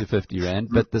get back to 50 Rand.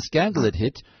 But the scandal had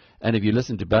hit, and if you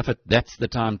listen to Buffett, that's the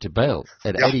time to bail.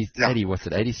 At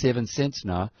 87 cents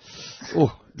now?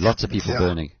 Oh, lots of people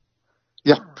burning.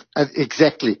 Yeah,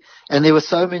 exactly. And there were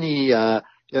so many,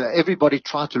 everybody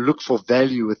tried to look for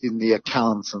value within the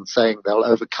accounts and saying they'll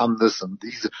overcome this and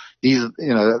these,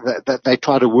 that they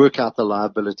try to work out the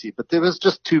liability. But there was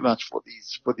just too much for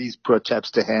these poor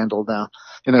chaps to handle now.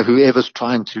 Whoever's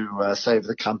trying to save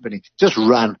the company, just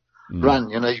run. Run,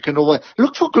 you can always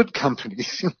look for good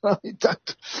companies.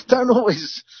 Don't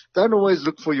always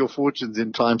look for your fortunes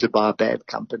in trying to buy bad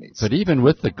companies. But even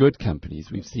with the good companies,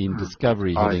 we've seen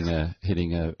Discovery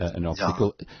hitting an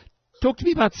obstacle. Yeah. Talk to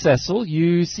me about Sasol.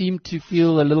 You seem to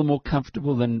feel a little more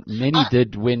comfortable than many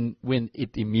did when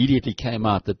it immediately came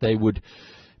out that they would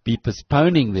be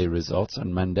postponing their results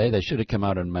on Monday. They should have come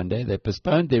out on Monday. They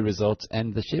postponed their results,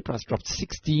 and the share price dropped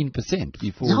 16%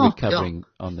 before recovering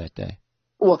on that day.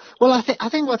 Well, I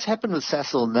think what's happened with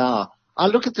Sasol now, I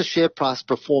look at the share price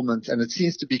performance and it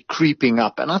seems to be creeping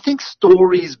up. And I think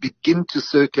stories begin to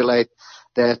circulate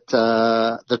that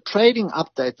the trading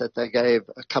update that they gave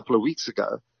a couple of weeks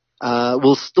ago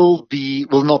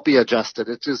will not be adjusted.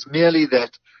 It is merely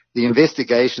that the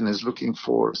investigation is looking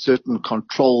for certain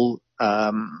control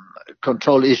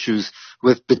issues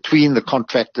between the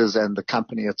contractors and the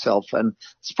company itself, and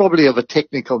it's probably of a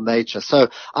technical nature. So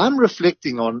I'm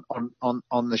reflecting on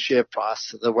the share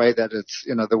price, the way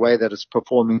that it's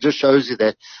performing just shows you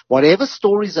that whatever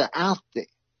stories are out there,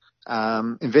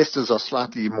 investors are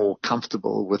slightly more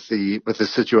comfortable with the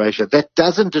situation. That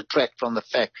doesn't detract from the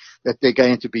fact that they're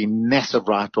going to be massive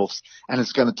write-offs, and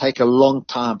it's going to take a long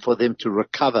time for them to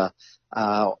recover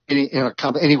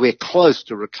anywhere close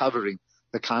to recovering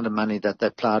the kind of money that they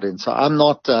plowed in. So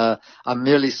I'm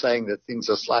merely saying that things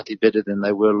are slightly better than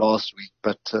they were last week,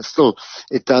 but still,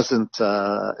 it doesn't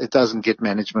get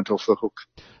management off the hook.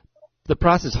 The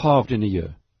price is halved in a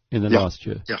year, in the last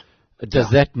year. Yeah.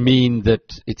 Does that mean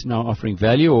that it's now offering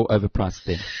value or overpriced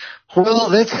then?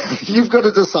 Well, you've got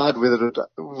to decide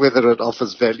whether it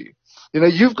offers value.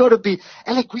 We've got to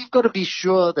be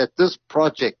sure that this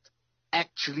project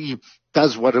actually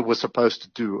does what it was supposed to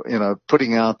do,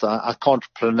 putting out, I can't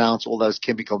pronounce all those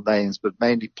chemical names, but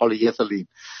mainly polyethylene,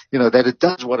 that it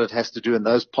does what it has to do and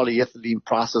those polyethylene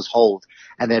prices hold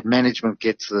and that management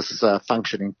gets this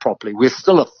functioning properly. We're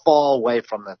still a far away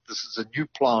from that. This is a new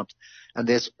plant and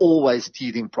there's always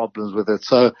teething problems with it.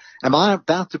 So am I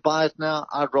about to buy it now?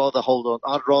 I'd rather hold on.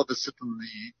 I'd rather sit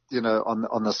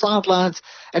on the sidelines.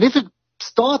 And if it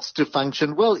starts to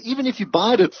function, well, even if you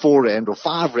buy it at 4 Rand or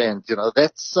 5 Rand,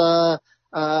 that's,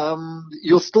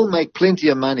 you'll still make plenty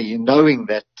of money knowing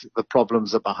that the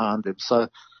problems are behind them. So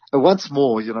once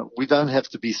more, we don't have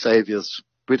to be saviors.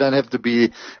 We don't have to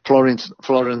be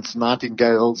Florence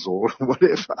Nightingales or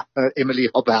whatever, Emily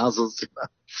Hobhouses.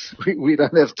 We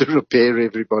don't have to repair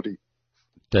everybody.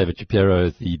 David Shapiro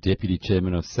is the Deputy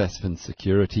Chairman of Sasfin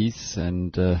Securities,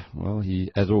 and,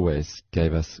 he, as always,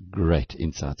 gave us great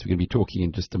insights. We're going to be talking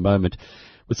in just a moment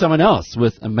with someone else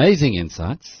with amazing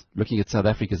insights, looking at South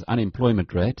Africa's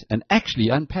unemployment rate and actually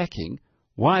unpacking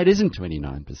why it isn't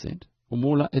 29%,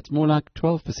 or it's more like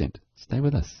 12%. Stay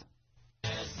with us.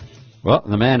 Well,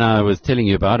 the man I was telling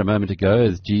you about a moment ago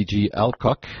is G.G.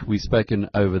 Alcock. We've spoken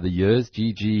over the years.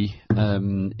 G.G.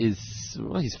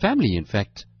 His family, in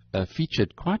fact,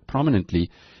 featured quite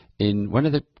prominently in one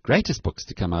of the greatest books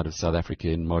to come out of South Africa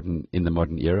in the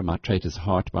modern era, My Traitor's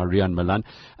Heart by Riaan Malan.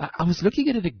 I was looking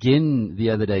at it again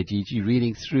the other day, G.G.,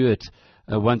 reading through it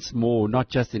once more, not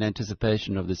just in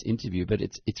anticipation of this interview, but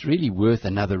it's really worth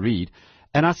another read.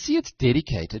 And I see it's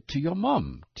dedicated to your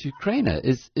mom, to Crainer.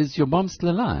 Is your mom still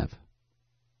alive?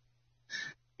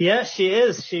 Yeah, she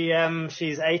is.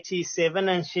 She's 87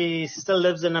 and she still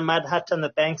lives in a mud hut on the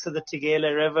banks of the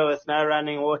Tugela River with no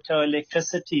running water or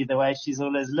electricity, the way she's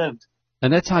always lived.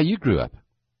 And that's how you grew up?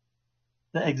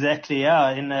 Exactly,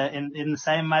 yeah. In the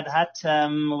same mud hut,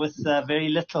 with very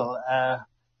little.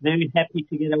 Very happy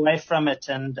to get away from it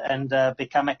and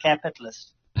become a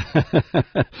capitalist.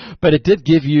 But it did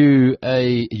give you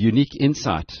a unique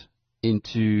insight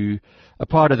into a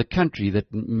part of the country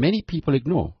that many people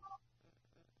ignore.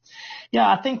 Yeah,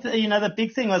 I think that, the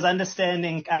big thing was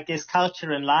understanding, I guess,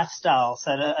 culture and lifestyle.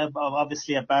 So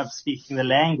obviously above speaking the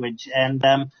language. And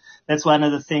that's one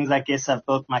of the things I guess I've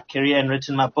built my career and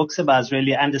written my books about, is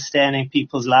really understanding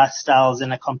people's lifestyles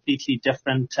in a completely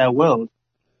different world.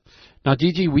 Now,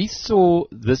 Gigi, we saw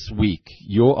this week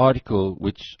your article,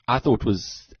 which I thought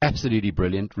was absolutely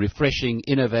brilliant, refreshing,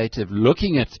 innovative,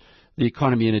 looking at the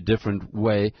economy in a different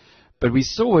way. But we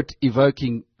saw it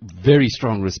evoking very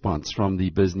strong response from the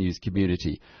BizNews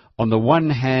community. On the one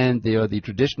hand, there are the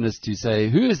traditionalists who say,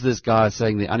 who is this guy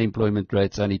saying the unemployment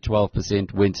rate's only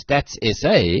 12% when Stats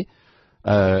SA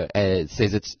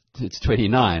says it's it's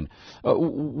 29.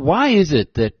 Why is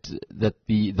it that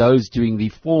those doing the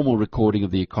formal recording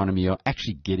of the economy are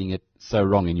actually getting it so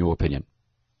wrong, in your opinion?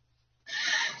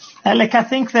 Look, I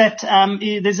think that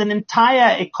there's an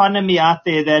entire economy out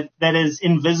there that is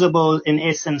invisible in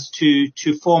essence to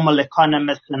formal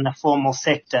economists in the formal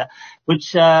sector,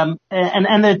 which and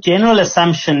the general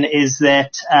assumption is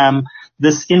that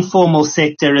this informal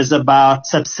sector is about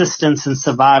subsistence and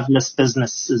survivalist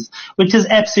businesses, which is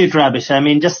absolute rubbish. I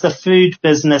mean, just the food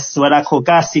business, what I call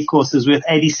Gasi course, is worth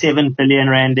 87 billion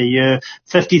rand a year,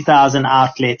 50,000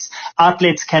 outlets.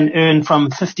 Outlets can earn from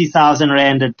 50,000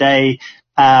 rand a day,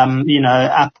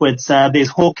 upwards. There's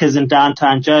hawkers in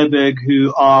downtown Joburg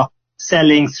who are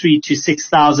selling 3,000 to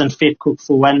 6,000 Vetkoek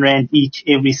for 1 rand each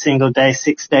every single day,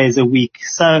 6 days a week.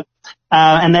 So,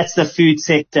 and that's the food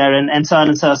sector and so on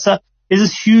and so on. So there's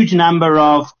this huge number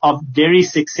of very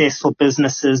successful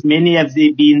businesses. Many have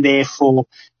been there for,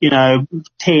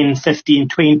 10, 15,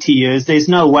 20 years. There's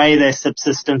no way they're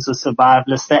subsistence or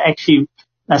survivalists. They're actually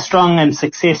a strong and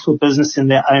successful business in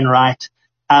their own right.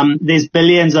 There's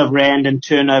billions of rand in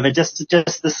turnover. Just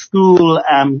the school,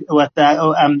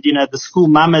 the school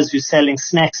mamas who's selling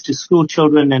snacks to school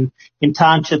children in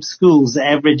township schools. The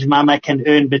average mama can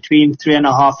earn between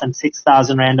 3,500 and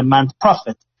 6,000 rand a month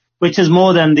profit, which is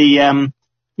more than than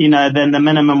the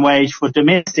minimum wage for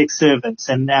domestic servants.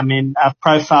 And I mean, I've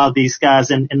profiled these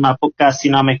guys in my book,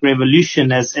 Gasinomic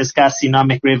Revolution, as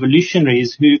Gasinomic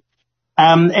revolutionaries who,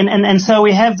 and so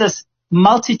we have this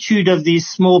multitude of these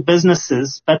small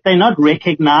businesses, but they're not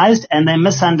recognized and they're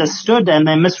misunderstood and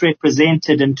they're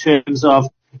misrepresented in terms of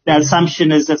the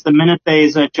assumption is if the minute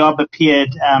there's a job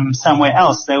appeared somewhere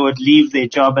else, they would leave their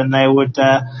job and they would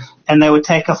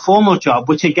take a formal job,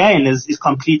 which again is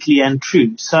completely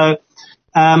untrue. So,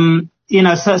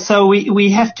 so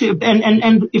we have to,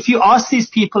 and if you ask these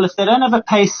people, if they don't have a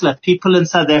pay slip, people in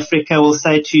South Africa will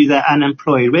say to you they're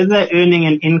unemployed, whether they're earning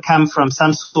an income from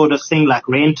some sort of thing like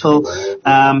rental,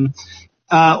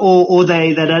 or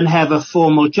they don't have a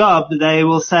formal job, they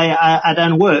will say, I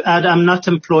don't work, I'm not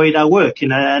employed, I work,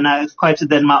 and I quoted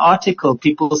that in my article.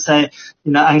 People say,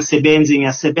 angnamsebenzi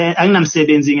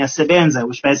ngiyasebenza,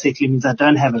 which basically means I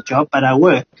don't have a job, but I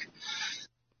work.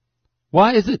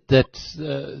 Why is it that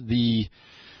the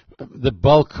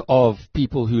bulk of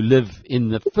people who live in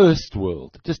the first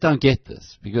world just don't get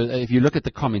this? Because if you look at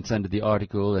the comments under the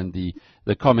article and the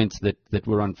comments that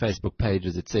were on Facebook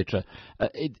pages, etc.,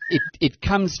 it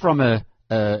comes from a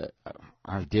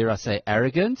dare I say,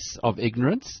 arrogance of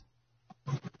ignorance?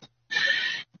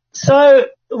 So,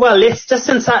 well, let's just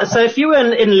so if you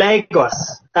were in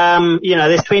Lagos,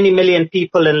 there's 20 million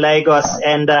people in Lagos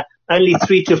and only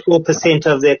 3 to 4%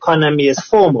 of the economy is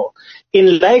formal.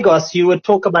 In Lagos, you would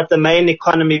talk about the main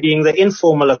economy being the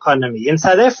informal economy. In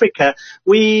South Africa,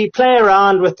 we play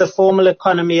around with the formal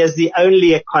economy as the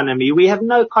only economy. We have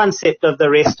no concept of the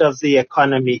rest of the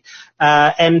economy.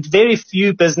 And very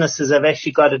few businesses have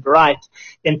actually got it right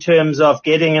in terms of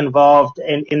getting involved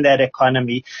in that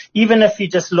economy. Even if you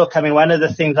just look, one of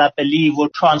the things I believe will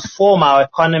transform our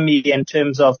economy in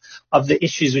terms of the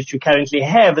issues which we currently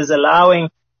have is allowing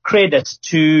credit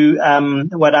to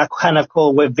what I kind of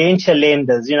call venture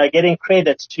lenders, getting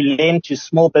credit to lend to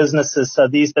small businesses so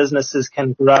these businesses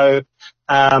can grow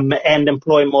and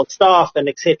employ more staff and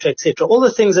et cetera, all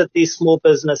the things that these small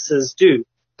businesses do.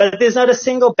 But there's not a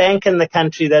single bank in the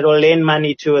country that will lend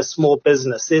money to a small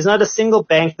business. There's not a single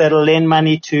bank that will lend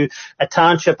money to a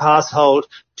township household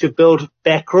to build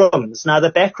back rooms. Now, the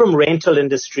backroom rental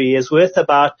industry is worth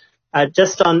about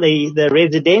just on the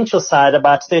residential side,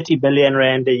 about 30 billion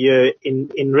rand a year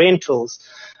in rentals,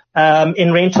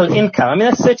 in rental income.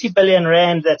 That's 30 billion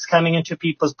rand that's coming into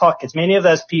people's pockets. Many of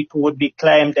those people would be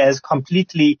claimed as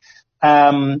completely,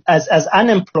 as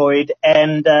unemployed.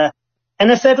 And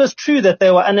if that was true that they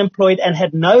were unemployed and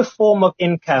had no form of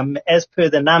income as per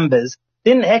the numbers,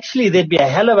 then actually there'd be a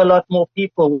hell of a lot more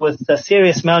people with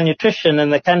serious malnutrition in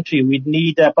the country. We'd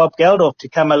need Bob Geldof to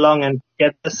come along and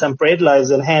get some bread loaves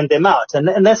and hand them out.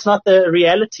 And that's not the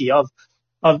reality of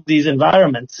these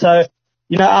environments. So,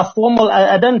 our formal,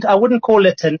 I wouldn't call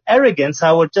it an arrogance.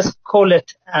 I would just call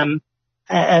it a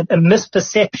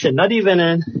misperception, not even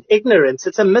an ignorance.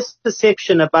 It's a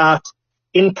misperception about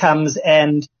incomes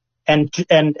and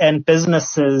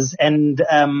businesses and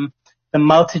the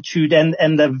multitude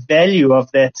and the value of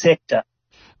that sector.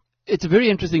 It's a very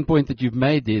interesting point that you've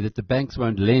made there, that the banks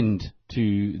won't lend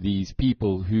to these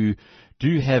people who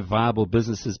do have viable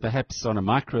businesses, perhaps on a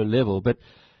micro level. But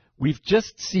we've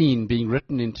just seen being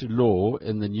written into law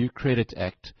in the new Credit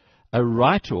Act a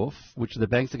write-off, which the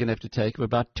banks are going to have to take, of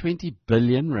about 20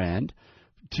 billion rand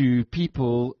to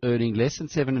people earning less than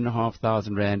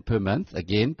 7,500 rand per month,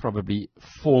 again, probably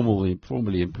formally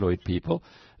employed people,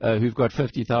 who've got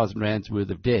 50,000 rands worth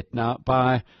of debt. Now,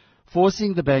 by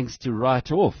forcing the banks to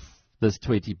write off this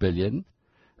 20 billion,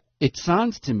 it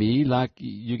sounds to me like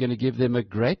you're going to give them a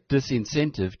great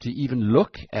disincentive to even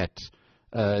look at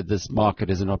this market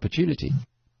as an opportunity.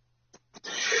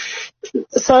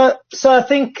 So I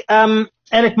think,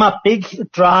 Alec, my big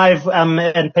drive,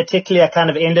 and particularly I kind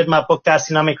of ended my book, The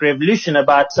Economic Revolution,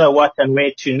 about so what and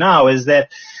where to now, is that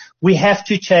we have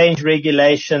to change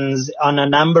regulations on a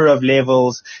number of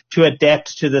levels to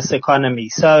adapt to this economy.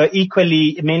 So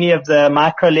equally, many of the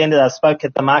microlenders, I spoke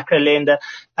at the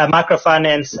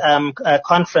microfinance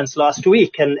conference last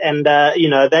week, and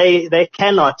they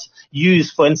cannot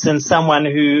use, for instance, someone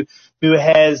who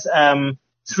has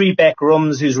 3 back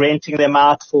rooms who's renting them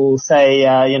out for, say,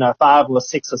 5 or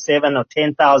 6 or 7 or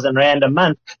 10,000 rand a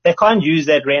month. They can't use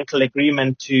that rental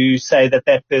agreement to say that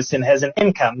that person has an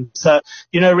income. So,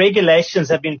 regulations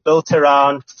have been built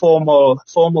around formal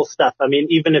stuff. I mean,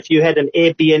 even if you had an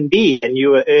Airbnb and you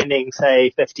were earning,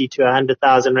 say, 50 to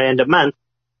 100,000 rand a month,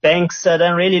 banks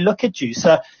don't really look at you.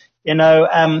 So, one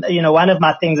of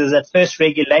my things is that first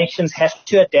regulations have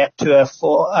to adapt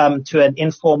to an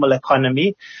informal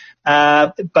economy.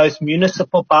 Both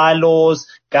municipal bylaws,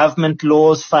 government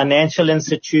laws, financial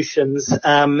institutions,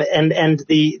 and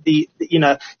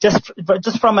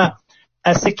just from a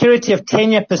security of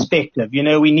tenure perspective,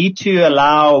 we need to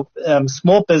allow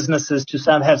small businesses to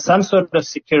have some sort of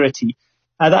security.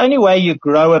 The only way you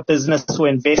grow a business or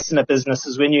invest in a business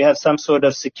is when you have some sort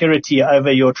of security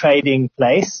over your trading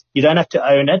place. You don't have to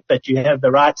own it, but you have the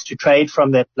rights to trade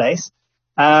from that place.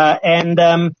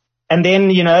 And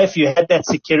then, if you had that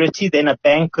security, then a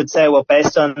bank could say, well,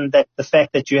 based on that, the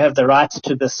fact that you have the rights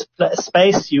to this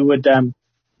space, you would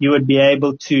be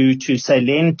able to say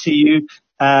lend to you.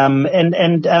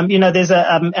 There's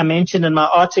I mentioned in my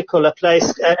article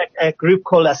a group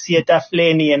called Asia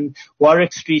Dafleni in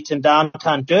Warwick Street in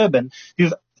downtown Durban,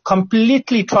 who've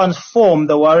completely transformed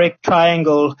the Warwick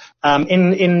Triangle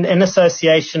in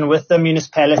association with the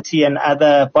municipality and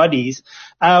other bodies,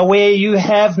 where you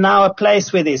have now a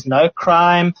place where there's no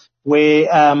crime, where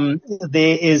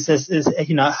there is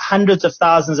hundreds of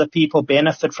thousands of people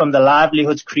benefit from the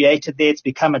livelihoods created there. It's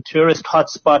become a tourist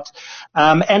hotspot.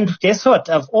 And guess what?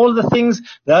 Of all the things,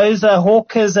 those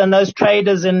hawkers and those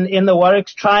traders in the Warwick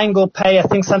Triangle pay, I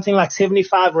think, something like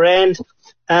 75 rand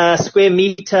square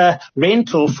meter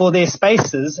rental for their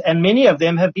spaces, and many of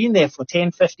them have been there for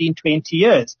 10, 15, 20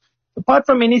 years. Apart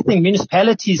from anything,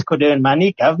 municipalities could earn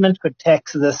money, government could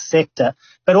tax this sector,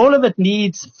 but all of it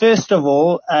needs, first of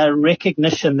all, a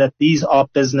recognition that these are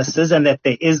businesses and that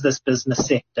there is this business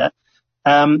sector.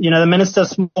 The Minister of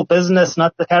Small Business,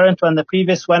 not the current one, the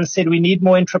previous one, said we need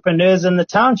more entrepreneurs in the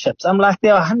townships. I'm like,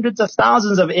 there are hundreds of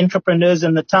thousands of entrepreneurs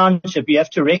in the township. You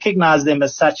have to recognize them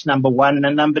as such, number one.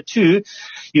 And number two,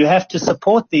 you have to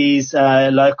support these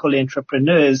local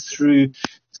entrepreneurs through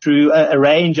a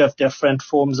range of different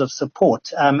forms of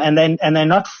support. And they're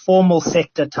not formal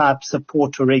sector type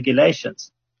support or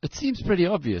regulations. It seems pretty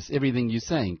obvious, everything you're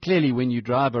saying. Clearly, when you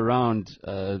drive around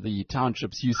the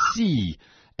townships, you see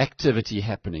activity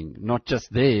happening, not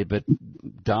just there, but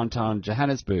downtown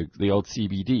Johannesburg, the old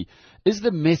CBD. Is the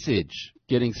message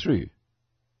getting through?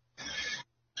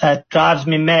 It drives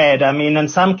me mad. I mean, in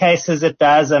some cases it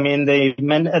does. I mean, the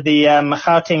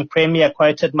Gauteng Premier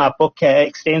quoted my book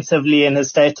extensively in his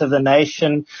State of the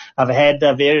Nation. I've had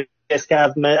various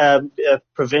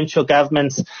provincial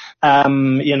governments,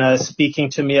 speaking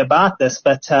to me about this,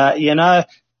 but,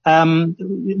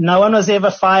 no one was ever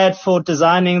fired for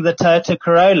designing the Toyota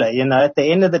Corolla. At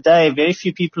the end of the day, very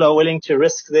few people are willing to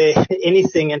risk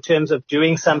anything in terms of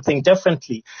doing something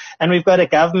differently. And we've got a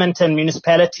government and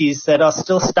municipalities that are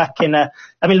still stuck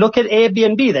look at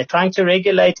Airbnb. They're trying to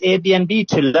regulate Airbnb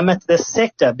to limit this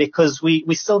sector because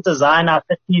we still design our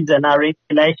cities and our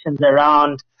regulations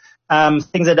around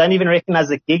things that don't even recognize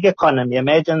the gig economy.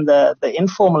 Imagine the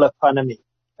informal economy.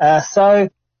 So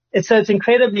it's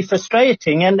incredibly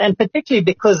frustrating, and particularly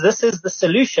because this is the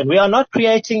solution. We are not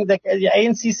creating the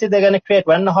ANC said they're going to create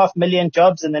 1.5 million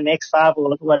jobs in the next 5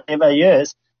 or whatever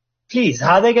years. Please,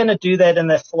 how are they going to do that in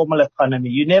the formal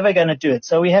economy? You're never going to do it.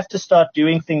 So we have to start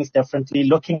doing things differently,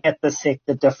 looking at the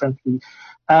sector differently.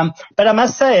 But I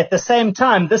must say, at the same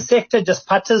time, this sector just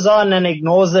putters on and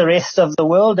ignores the rest of the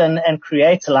world and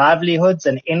creates livelihoods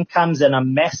and incomes on a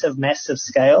massive, massive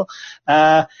scale.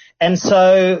 And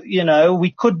so,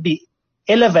 we could be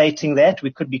elevating that.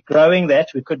 We could be growing that.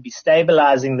 We could be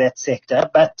stabilizing that sector.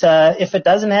 But if it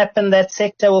doesn't happen, that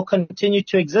sector will continue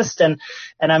to exist. And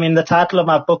I mean, the title of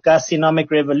my book,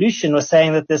 Gastronomic Revolution, was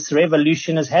saying that this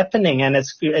revolution is happening, and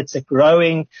it's a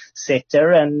growing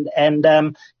sector, and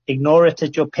ignore it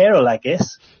at your peril, I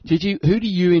guess. Who do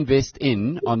you invest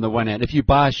in on the one hand, if you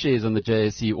buy shares on the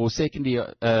JSE, or secondly,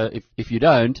 if you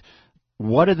don't,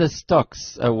 what are the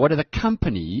stocks, what are the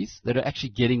companies that are actually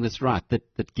getting this right,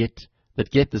 that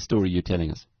get the story you're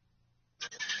telling us?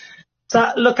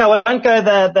 So look, I won't go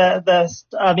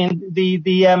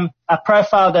I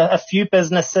profiled a few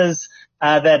businesses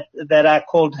that are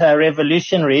called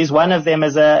revolutionaries. One of them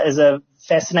is a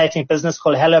fascinating business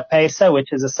called HelloPesa,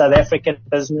 which is a South African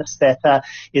business that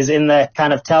is in the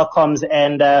kind of telecoms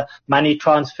and money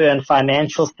transfer and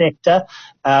financial sector.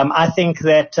 I think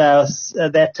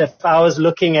that if I was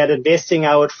looking at investing,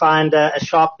 I would find a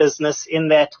sharp business in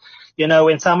that,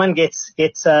 when someone gets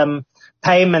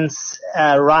payments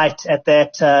right at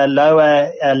that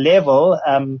lower level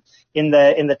in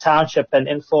the township and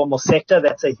informal sector,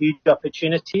 that's a huge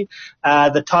opportunity.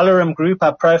 The Toleram Group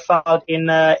are profiled in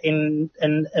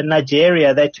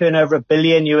Nigeria. They turn over $1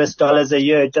 billion a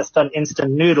year just on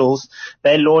instant noodles.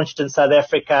 They launched in South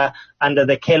Africa under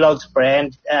the Kellogg's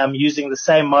brand, using the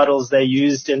same models they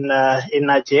used in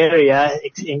Nigeria,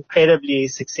 incredibly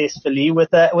successfully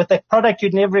with a product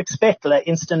you'd never expect, like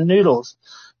instant noodles.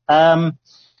 But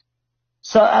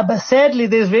sadly,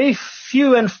 there's very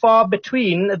few and far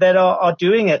between that are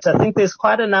doing it. I think there's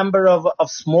quite a number of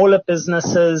smaller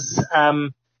businesses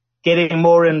getting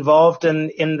more involved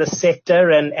in the sector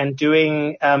and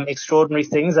doing extraordinary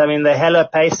things. I mean, the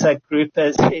HelloPesa group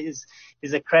is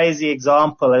a crazy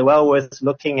example, well worth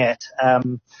looking at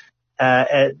in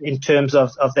terms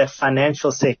of that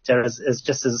financial sector as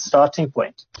just as a starting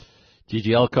point.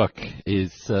 Gigi Alcock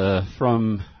is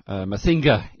from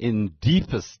Masinga in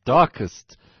deepest,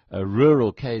 darkest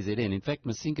rural KZN. In fact,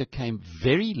 Masinga came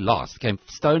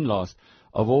stone last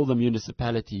of all the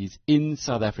municipalities in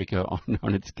South Africa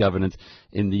on its governance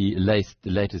in the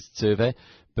latest survey.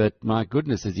 But my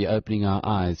goodness, is he opening our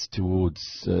eyes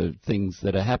towards things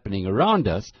that are happening around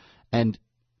us and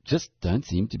just don't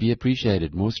seem to be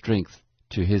appreciated. More strength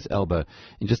to his elbow.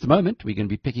 In just a moment, we're going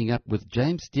to be picking up with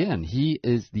James Steyn. He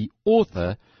is the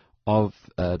author of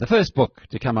the first book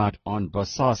to come out on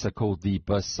Bosasa, called The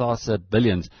Bosasa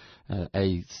Billions,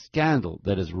 a scandal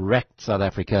that has wrecked South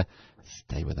Africa.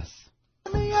 Stay with us.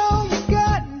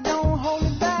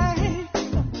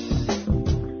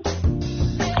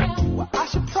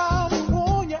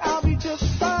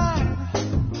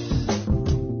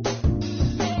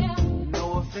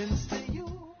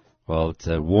 Well, it's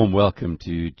a warm welcome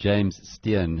to James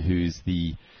Steyn, who's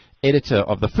the editor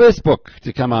of the first book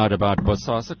to come out about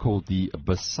Bosasa, called The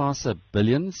Bosasa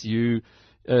Billions. Did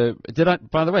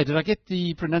I get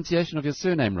the pronunciation of your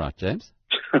surname right, James?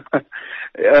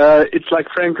 It's like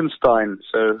Frankenstein,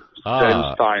 so James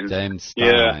Steyn. James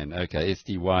Steyn. Yeah. Okay,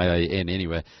 S-T-Y-A-N.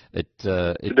 Anyway, it's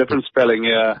a different spelling.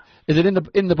 Yeah. Is it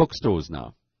in the bookstores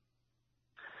now?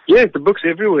 Yeah, the book's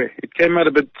everywhere. It came out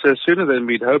a bit sooner than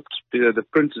we'd hoped. The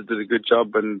printers did a good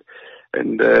job and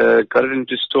got it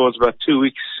into stores about 2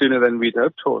 weeks sooner than we'd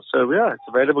hoped for. So yeah, it's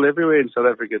available everywhere in South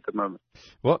Africa at the moment.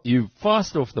 Well, you're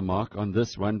fast off the mark on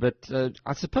this one, but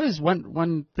I suppose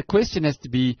the question has to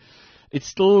be, it's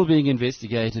still being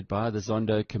investigated by the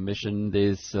Zondo Commission.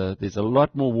 There's a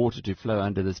lot more water to flow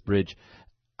under this bridge.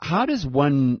 How does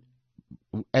one,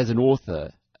 as an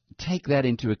author, take that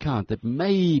into account, that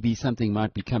maybe something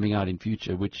might be coming out in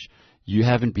future which you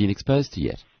haven't been exposed to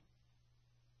yet?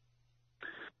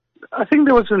 I think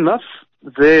there was enough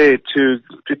there to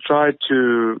try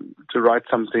to write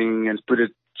something and put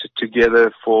it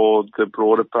together for the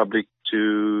broader public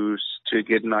to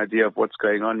get an idea of what's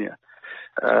going on here.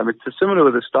 It's similar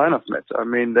with the Steinhoff matter. I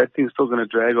mean, that thing's still going to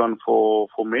drag on for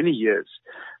many years,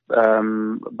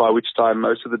 by which time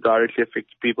most of the directly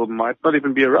affected people might not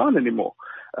even be around anymore.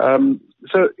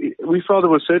 So we felt it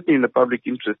was certainly in the public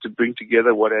interest to bring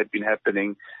together what had been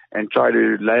happening and try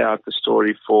to lay out the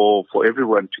story for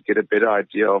everyone to get a better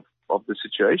idea of the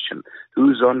situation.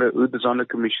 Who the Zondo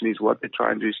Commission is, what they're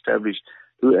trying to establish,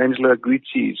 who Angela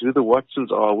Agrici is, who the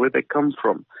Watsons are, where they come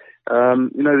from.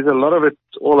 There's a lot of it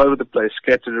all over the place,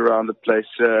 scattered around the place,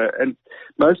 and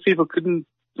most people haven't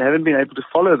been able to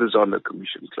follow the Zondo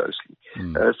Commission closely.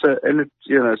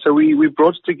 So we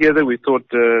brought it together. We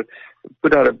thought,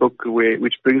 put out a book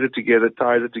which brings it together,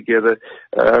 ties it together,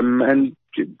 and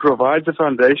provides a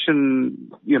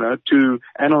foundation, to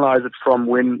analyze it from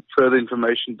when further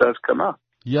information does come out.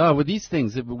 Yeah, with these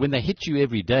things, when they hit you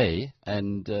every day,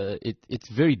 and it's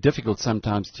very difficult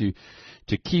sometimes to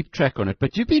keep track on it.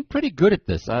 But you've been pretty good at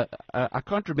this. I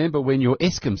can't remember when your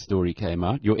Eskom story came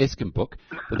out, your Eskom book,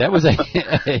 but that was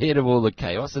ahead of all the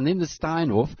chaos. And then the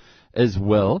Steinhoff as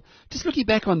well. Just looking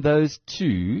back on those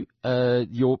two,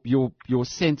 your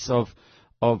sense of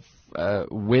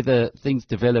whether things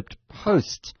developed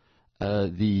post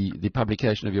the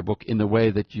publication of your book in the way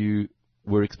that you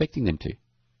were expecting them to.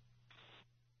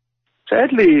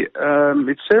 Sadly,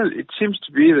 it seems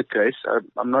to be the case.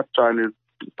 I'm not trying to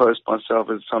post myself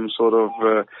as some sort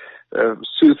of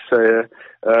soothsayer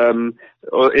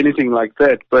or anything like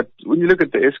that. But when you look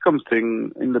at the Eskom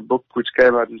thing in the book, which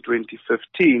came out in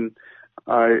 2015,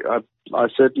 I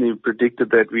certainly predicted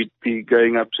that we'd be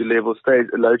going up to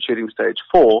load shedding stage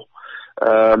 4.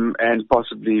 And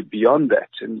possibly beyond that.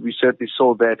 And we certainly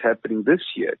saw that happening this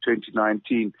year,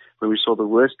 2019, when we saw the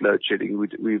worst load shedding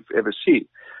we've ever seen.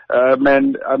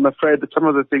 And I'm afraid that some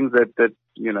of the things that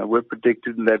were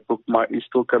predicted in that book is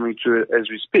still coming true as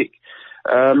we speak.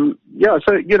 So,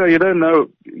 you don't know.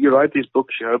 You write these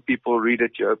books, you hope people read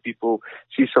it, you hope people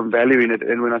see some value in it.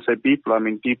 And when I say people, I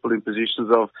mean people in positions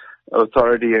of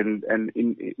authority and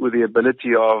with the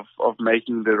ability of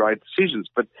making the right decisions.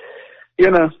 But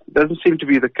doesn't seem to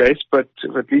be the case, but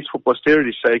at least for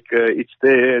posterity's sake, it's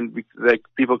there, and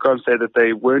people can't say that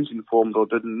they weren't informed or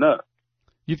didn't know.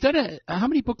 You've done how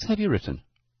many books have you written?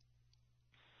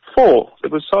 4. The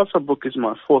Bosasa book is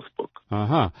my 4th book.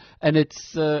 And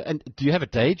it's and do you have a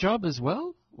day job as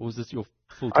well, or is this your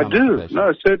full-time I do. occupation?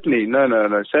 No, certainly.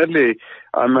 No. Sadly,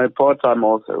 I'm a part-time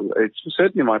author. It's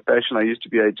certainly my passion. I used to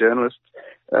be a journalist,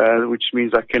 which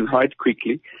means I can write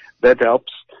quickly. That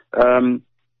helps.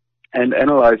 And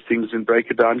analyze things and break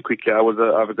it down quickly.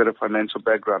 I've got a financial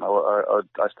background.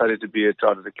 I studied to be a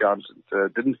chartered accountant.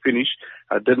 Didn't finish.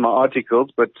 I did my articles,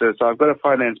 but so I've got a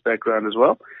finance background as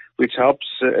well, which helps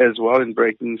as well in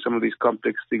breaking some of these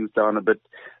complex things down a bit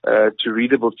to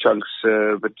readable chunks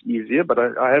a bit easier. But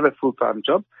I have a full-time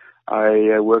job.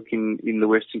 I work in the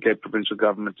Western Cape Provincial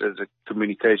Government as a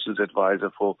communications advisor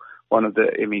for one of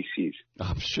the MECs.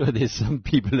 I'm sure there's some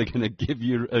people that are going to give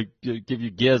you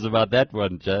gears about that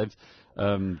one, James.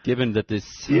 Given that there's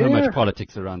so much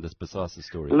politics around this Bosasa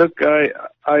story. Look,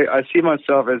 I see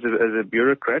myself as a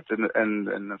bureaucrat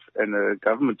and a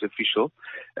government official,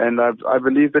 and I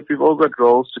believe that we've all got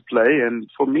roles to play. And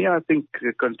for me, I think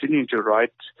continuing to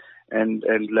write and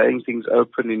laying things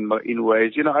open in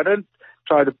ways, I don't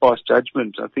try to pass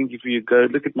judgment. I think if you go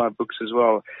look at my books as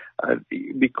well,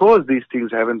 because these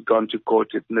things haven't gone to court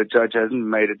yet and the judge hasn't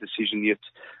made a decision yet,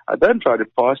 I don't try to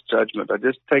pass judgment. I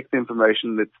just take the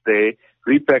information that's there,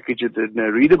 repackage it in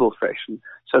a readable fashion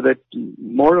so that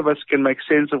more of us can make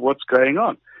sense of what's going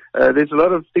on. There's a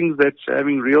lot of things that's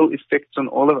having real effects on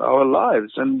all of our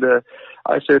lives, and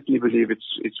I certainly believe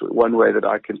it's one way that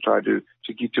I can try to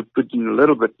put in a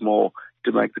little bit more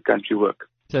to make the country work.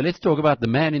 So let's talk about the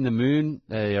man in the moon.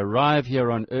 They arrive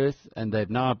here on Earth, and they've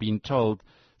now been told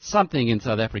something in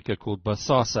South Africa called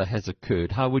Bosasa has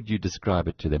occurred. How would you describe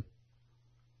it to them?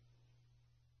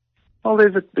 Well,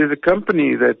 there's a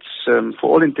company that's, for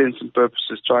all intents and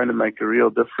purposes, trying to make a real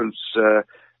difference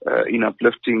in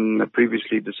uplifting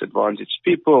previously disadvantaged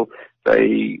people.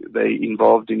 They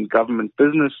involved in government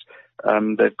business.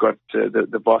 They've got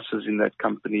the bosses in that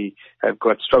company have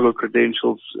got struggle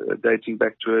credentials dating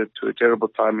back to a terrible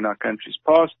time in our country's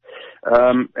past,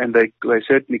 and they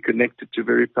certainly connected to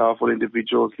very powerful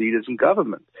individuals, leaders in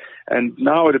government. And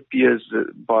now it appears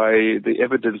that by the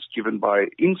evidence given by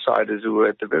insiders who were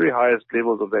at the very highest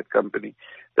levels of that company,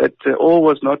 that all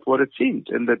was not what it seemed,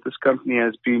 and that this company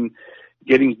has been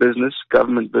getting business,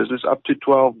 government business, up to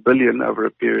 12 billion over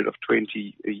a period of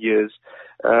 20 years.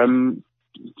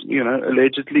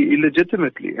 Allegedly,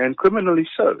 illegitimately, and criminally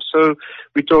so. So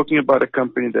we're talking about a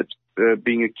company that's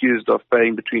being accused of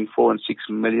paying between 4 and 6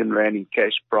 million rand in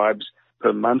cash bribes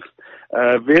per month.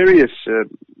 Various,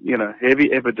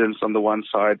 heavy evidence on the one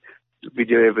side,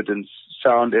 video evidence,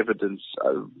 sound evidence,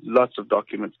 lots of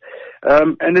documents.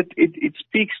 And it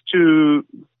speaks to,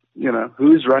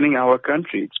 who's running our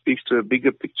country. It speaks to a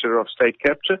bigger picture of state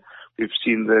capture. We've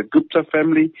seen the Gupta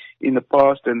family in the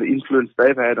past and the influence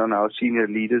they've had on our senior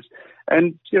leaders.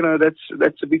 And,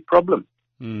 that's a big problem.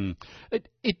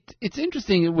 It's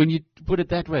interesting when you put it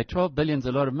that way. 12 billion is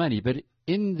a lot of money, but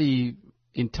in the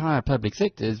entire public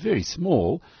sector is very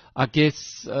small. I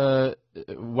guess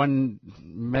one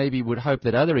maybe would hope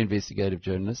that other investigative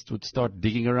journalists would start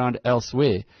digging around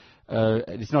elsewhere.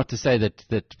 It's not to say that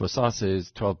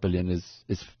Bosasa's 12 billion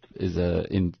is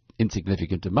an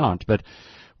insignificant amount, but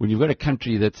when you've got a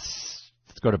country that's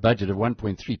got a budget of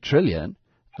 1.3 trillion,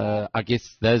 I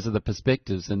guess those are the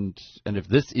perspectives, and if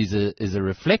this is a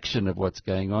reflection of what's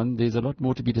going on, there's a lot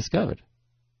more to be discovered.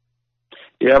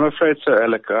 Yeah, I'm afraid so,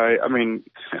 Alec. I mean,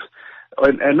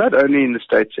 and not only in the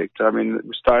state sector. I mean,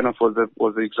 Steinhoff was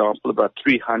the example, about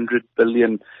 300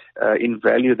 billion in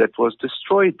value that was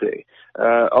destroyed there,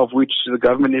 of which the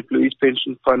Government Employees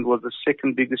Pension Fund was the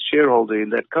second biggest shareholder in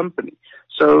that company.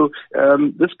 So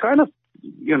this kind of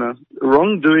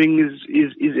wrongdoing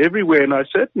is everywhere, and I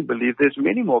certainly believe there's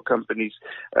many more companies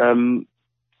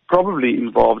probably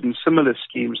involved in similar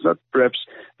schemes, not perhaps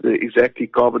the exactly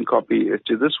carbon copy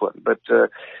to this one, but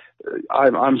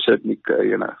I'm certainly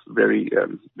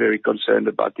very concerned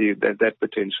about that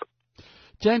potential.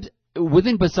 James,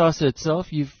 within Bosasa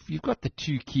itself, you've got the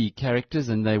two key characters,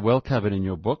 and they're well covered in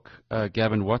your book,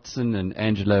 Gavin Watson and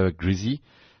Angelo Agrizzi.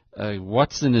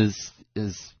 Watson is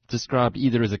described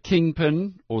either as a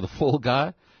kingpin or the fall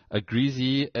guy,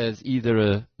 Agrizzi as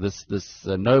either this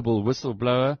noble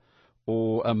whistleblower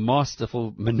or a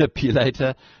masterful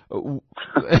manipulator.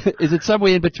 Is it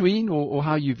somewhere in between, or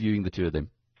how are you viewing the two of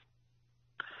them?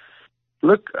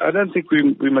 Look, I don't think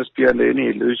we must be under any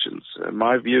illusions.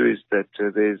 My view is that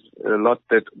there's a lot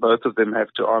that both of them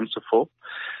have to answer for.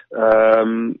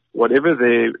 Whatever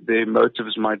their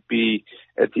motives might be,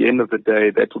 at the end of the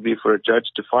day, that will be for a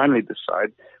judge to finally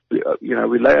decide.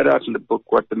 We lay it out in the book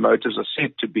what the motives are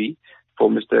said to be for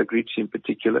Mr. Agrizzi in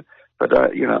particular. But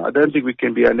I don't think we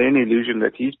can be under any illusion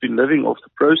that he's been living off the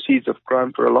proceeds of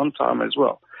crime for a long time as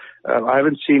well. I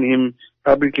haven't seen him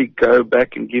publicly go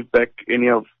back and give back any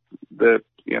of the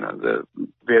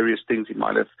various things he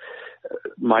might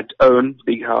own,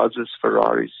 big houses,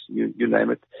 Ferraris, you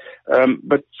name it.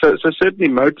 But so certainly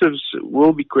motives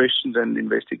will be questioned and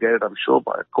investigated, I'm sure,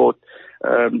 by a court.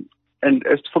 And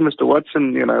as for Mr.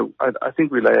 Watson, I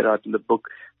think we lay it out in the book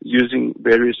using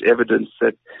various evidence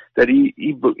that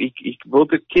he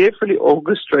built a carefully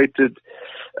orchestrated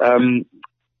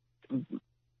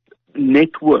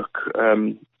network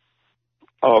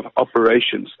of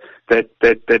operations that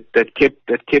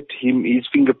kept his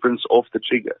fingerprints off the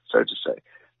trigger, so to say.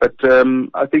 But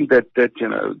I think that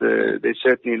there's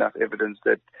certainly enough evidence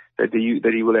that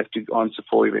he will have to answer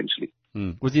for eventually.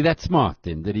 Was he that smart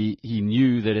then, that he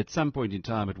knew that at some point in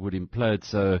time it would implode,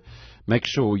 so make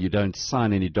sure you don't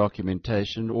sign any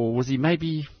documentation, or was he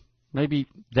maybe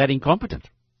that incompetent?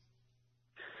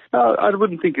 No, I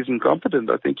wouldn't think he's incompetent.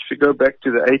 I think if you go back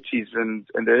to the 80s and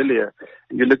earlier,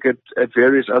 and you look at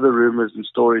various other rumors and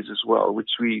stories as well,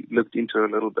 which we looked into a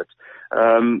little bit,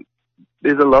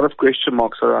 there's a lot of question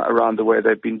marks around the way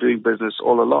they've been doing business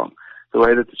all along, the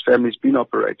way that this family's been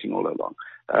operating all along.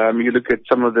 You look at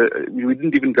we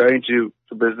didn't even go into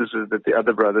the businesses that the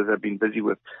other brothers have been busy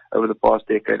with over the past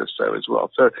decade or so as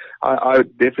well. So I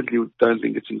definitely don't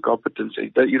think it's incompetence.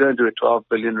 You don't do a 12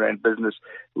 billion rand business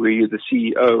where you're the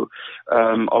CEO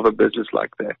of a business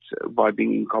like that by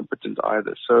being incompetent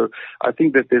either. So I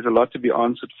think that there's a lot to be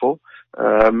answered for.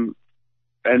 And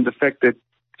the fact that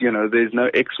there's no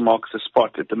X marks the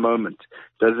spot at the moment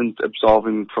doesn't absolve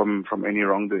him from any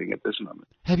wrongdoing at this moment.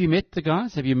 Have you met the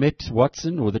guys? Have you met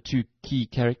Watson or the two key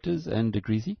characters and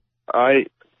Agrizzi? I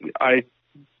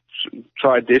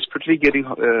tried desperately getting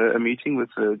a meeting with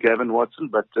Gavin Watson,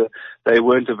 but they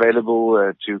weren't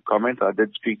available to comment. I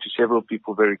did speak to several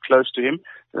people very close to him,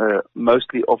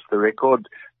 mostly off the record,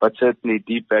 but certainly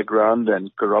deep background and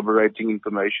corroborating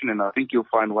information. And I think you'll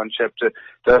find one chapter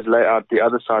does lay out the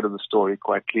other side of the story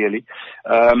quite clearly.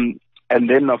 And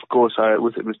then, of course,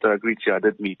 with Mr. Agrizzi, I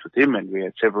did meet with him, and we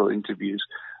had several interviews,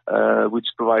 which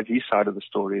provide his side of the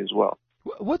story as well.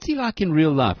 What's he like in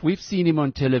real life? We've seen him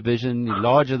on television,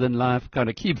 larger than life, kind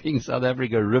of keeping South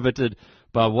Africa riveted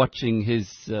by watching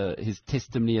his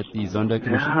testimony at the Zondo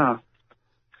Commission. Yeah.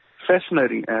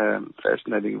 Fascinating.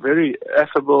 Very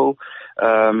affable,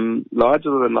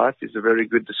 larger than life is a very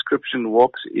good description.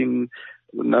 Walks in,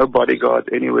 no bodyguard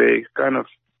anywhere, kind of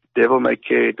devil may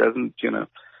care, doesn't,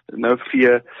 no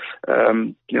fear,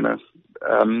 but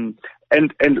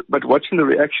watching the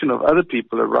reaction of other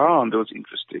people around was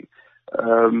interesting.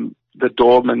 The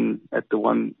doorman at the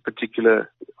one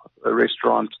particular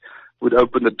restaurant would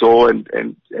open the door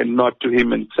and nod to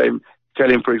him and tell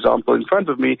him, for example, in front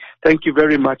of me, "Thank you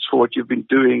very much for what you've been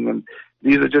doing." And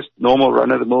these are just normal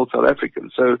run-of-the-mill South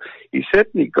Africans. So he's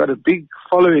certainly got a big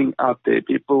following out there.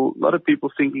 A lot of people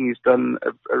thinking he's done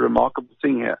a remarkable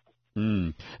thing here.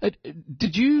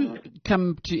 Did you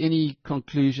come to any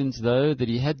conclusions, though, that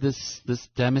he had this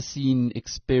Damascene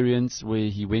experience where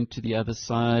he went to the other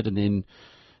side and then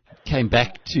came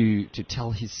back to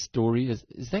tell his story?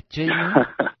 Is that genuine?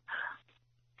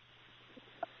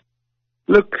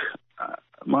 Look,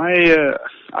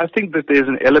 I think that there's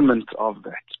an element of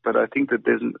that, but I think that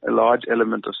there's a large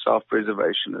element of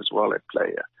self-preservation as well at play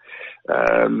here.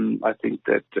 I think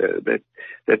that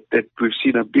we've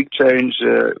seen a big change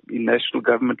in national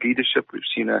government leadership. We've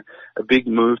seen a big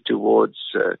move towards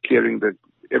clearing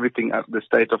everything out of the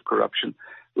state of corruption.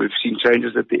 We've seen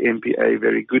changes at the NPA,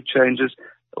 very good changes,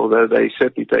 although they're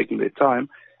certainly taking their time.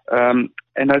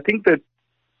 And I think that,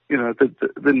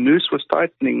 the noose was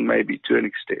tightening maybe to an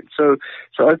extent. So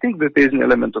I think that there's an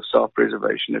element of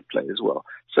self-preservation at play as well.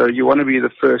 So you want to be the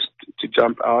first to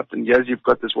jump out, and yes, you've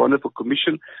got this wonderful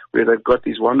commission where they've got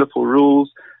these wonderful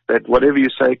rules that whatever you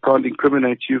say can't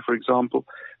incriminate you, for example.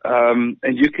 And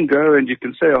you can go and you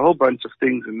can say a whole bunch of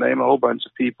things and name a whole bunch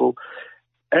of people.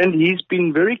 And he's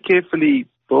been very carefully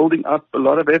building up a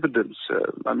lot of evidence.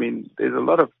 There's a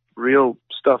lot of real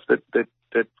stuff that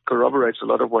corroborates a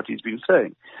lot of what he's been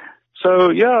saying.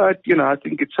 So, I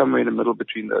think it's somewhere in the middle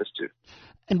between those two.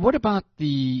 And what about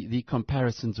the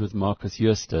comparisons with Marcus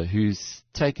Jooste, who's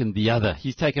taken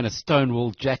he's taken a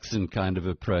Stonewall Jackson kind of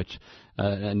approach,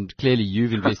 and clearly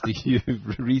you've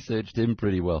researched him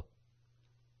pretty well.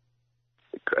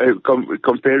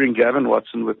 Comparing Gavin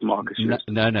Watson with Marcus Jooste.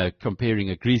 No, comparing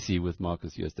a Greasy with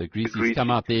Marcus Jooste. Greasy's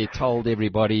come out there, told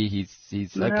everybody he's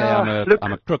okay,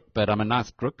 I'm a crook, but I'm a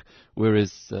nice crook,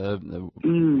 whereas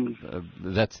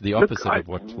that's the opposite of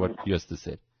what Jooste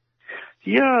said.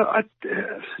 Yeah,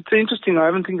 it's interesting. I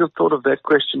haven't thought of that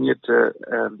question yet,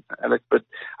 Alec, but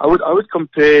I would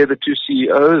compare the two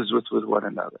CEOs with one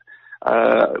another.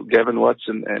 Gavin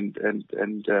Watson and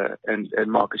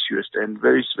Marcus Jooste, and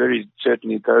very, very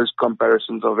certainly those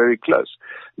comparisons are very close.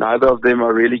 Neither of them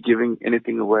are really giving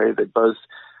anything away. They're both,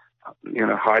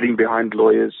 hiding behind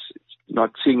lawyers, not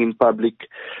seeing in public.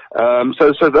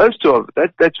 So those two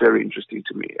that's very interesting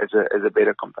to me as a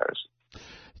better comparison.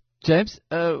 James,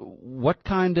 what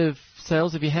kind of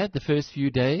sales have you had the first few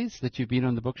days that you've been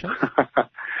on the bookshelf?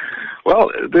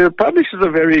 Well, the publishers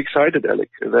are very excited,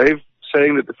 Alec. They've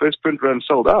saying that the first print run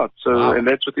sold out. So, wow. And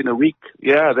that's within a week.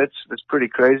 Yeah, that's pretty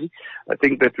crazy. I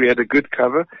think that we had a good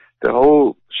cover. The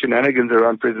whole shenanigans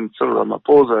around President Cyril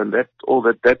Ramaphosa and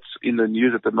that's in the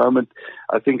news at the moment,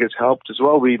 I think has helped as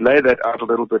well. We lay that out a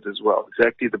little bit as well.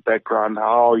 Exactly the background,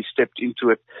 how he stepped into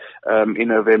it, in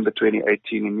November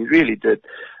 2018, and he really did.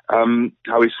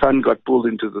 How his son got pulled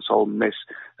into this whole mess.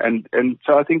 And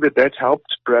so I think that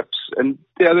helped perhaps. And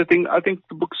the other thing, I think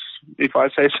the book's, if I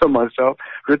say so myself,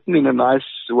 written in a nice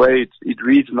way. It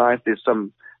reads nice. There's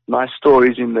some nice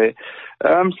stories in there.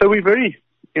 So we're very,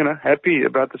 happy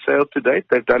about the sales to date.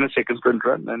 They've done a second print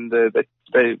run, and the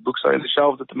books are in the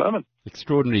shelves at the moment.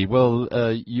 Extraordinary. Well,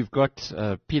 you've got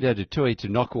Peter du Toit to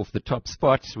knock off the top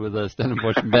spot with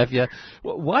Stellenbosch Mafia.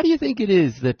 Why do you think it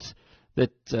is that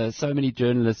so many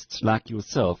journalists like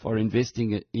yourself are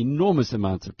investing enormous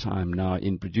amounts of time now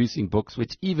in producing books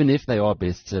which, even if they are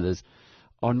bestsellers,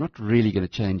 are not really going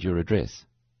to change your address?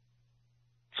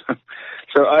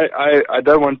 So I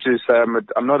don't want to say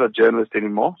I'm not a journalist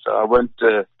anymore, so I won't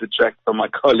detract from my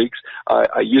colleagues.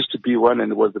 I used to be one,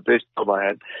 and it was the best job I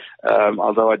had,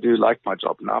 although I do like my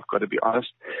job now, I've got to be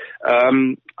honest.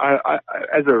 I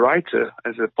as a writer,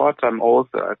 as a part-time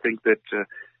author, I think that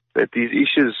these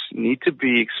issues need to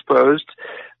be exposed,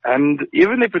 and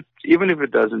even if it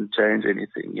doesn't change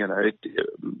anything,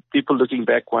 people looking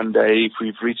back one day, if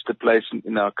we've reached a place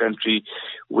in our country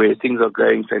where things are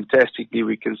going fantastically,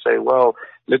 we can say, well,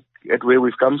 look at where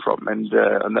we've come from. And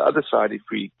on the other side, if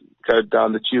we go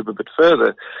down the tube a bit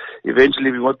further,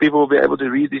 eventually people will be able to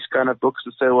read these kind of books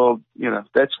and say, well,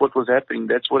 that's what was happening,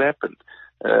 that's what happened.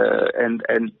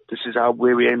 And this is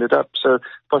where we ended up. So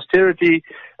posterity,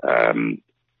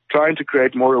 trying to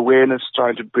create more awareness,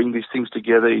 trying to bring these things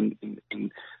together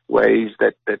in ways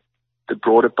that the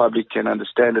broader public can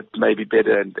understand it maybe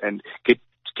better and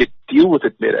deal with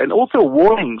it better. And also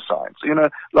warning signs.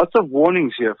 Lots of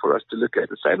warnings here for us to look at.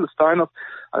 The same with Steinhoff,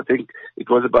 I think it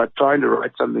was about trying to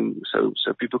write something so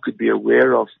people could be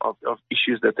aware of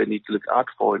issues that they need to look out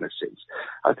for, in a sense.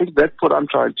 I think that's what I'm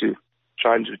trying to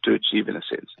achieve, in a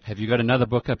sense. Have you got another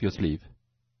book up your sleeve?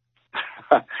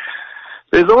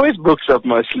 There's always books up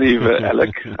my sleeve,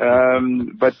 Alec.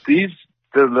 But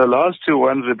the last two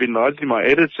ones have been largely my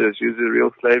editor. She's a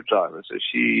real slave driver. So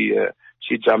she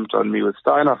jumped on me with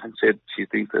Steinhoff and said she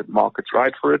thinks that market's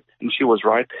right for it. And she was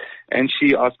right. And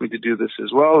she asked me to do this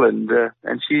as well. And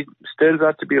she turns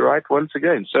out to be right once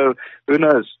again. So who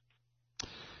knows?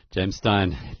 James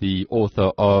Stein, the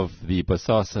author of the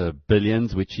Bosasa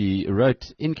Billions, which he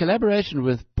wrote in collaboration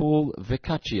with Paul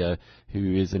Vecaccio,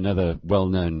 who is another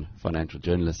well-known financial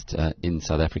journalist in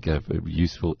South Africa. Very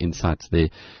useful insights there,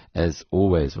 as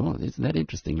always. Well, isn't that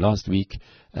interesting? Last week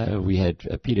we had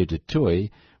Peter du Toit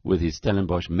with his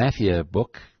Stellenbosch Mafia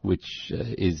book, which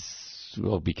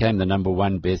became the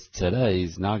 #1 bestseller.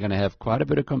 He's now going to have quite a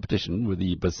bit of competition with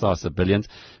the Bosasa Billions.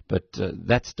 But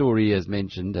that story, as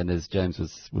mentioned, and as James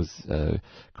was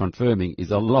confirming,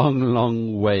 is a long,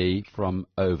 long way from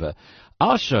over.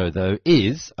 Our show, though,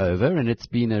 is over, and it's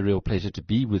been a real pleasure to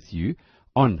be with you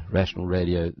on Rational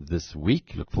Radio this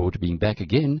week. Look forward to being back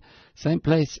again, same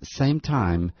place, same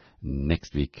time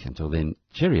next week. Until then,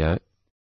 cheerio.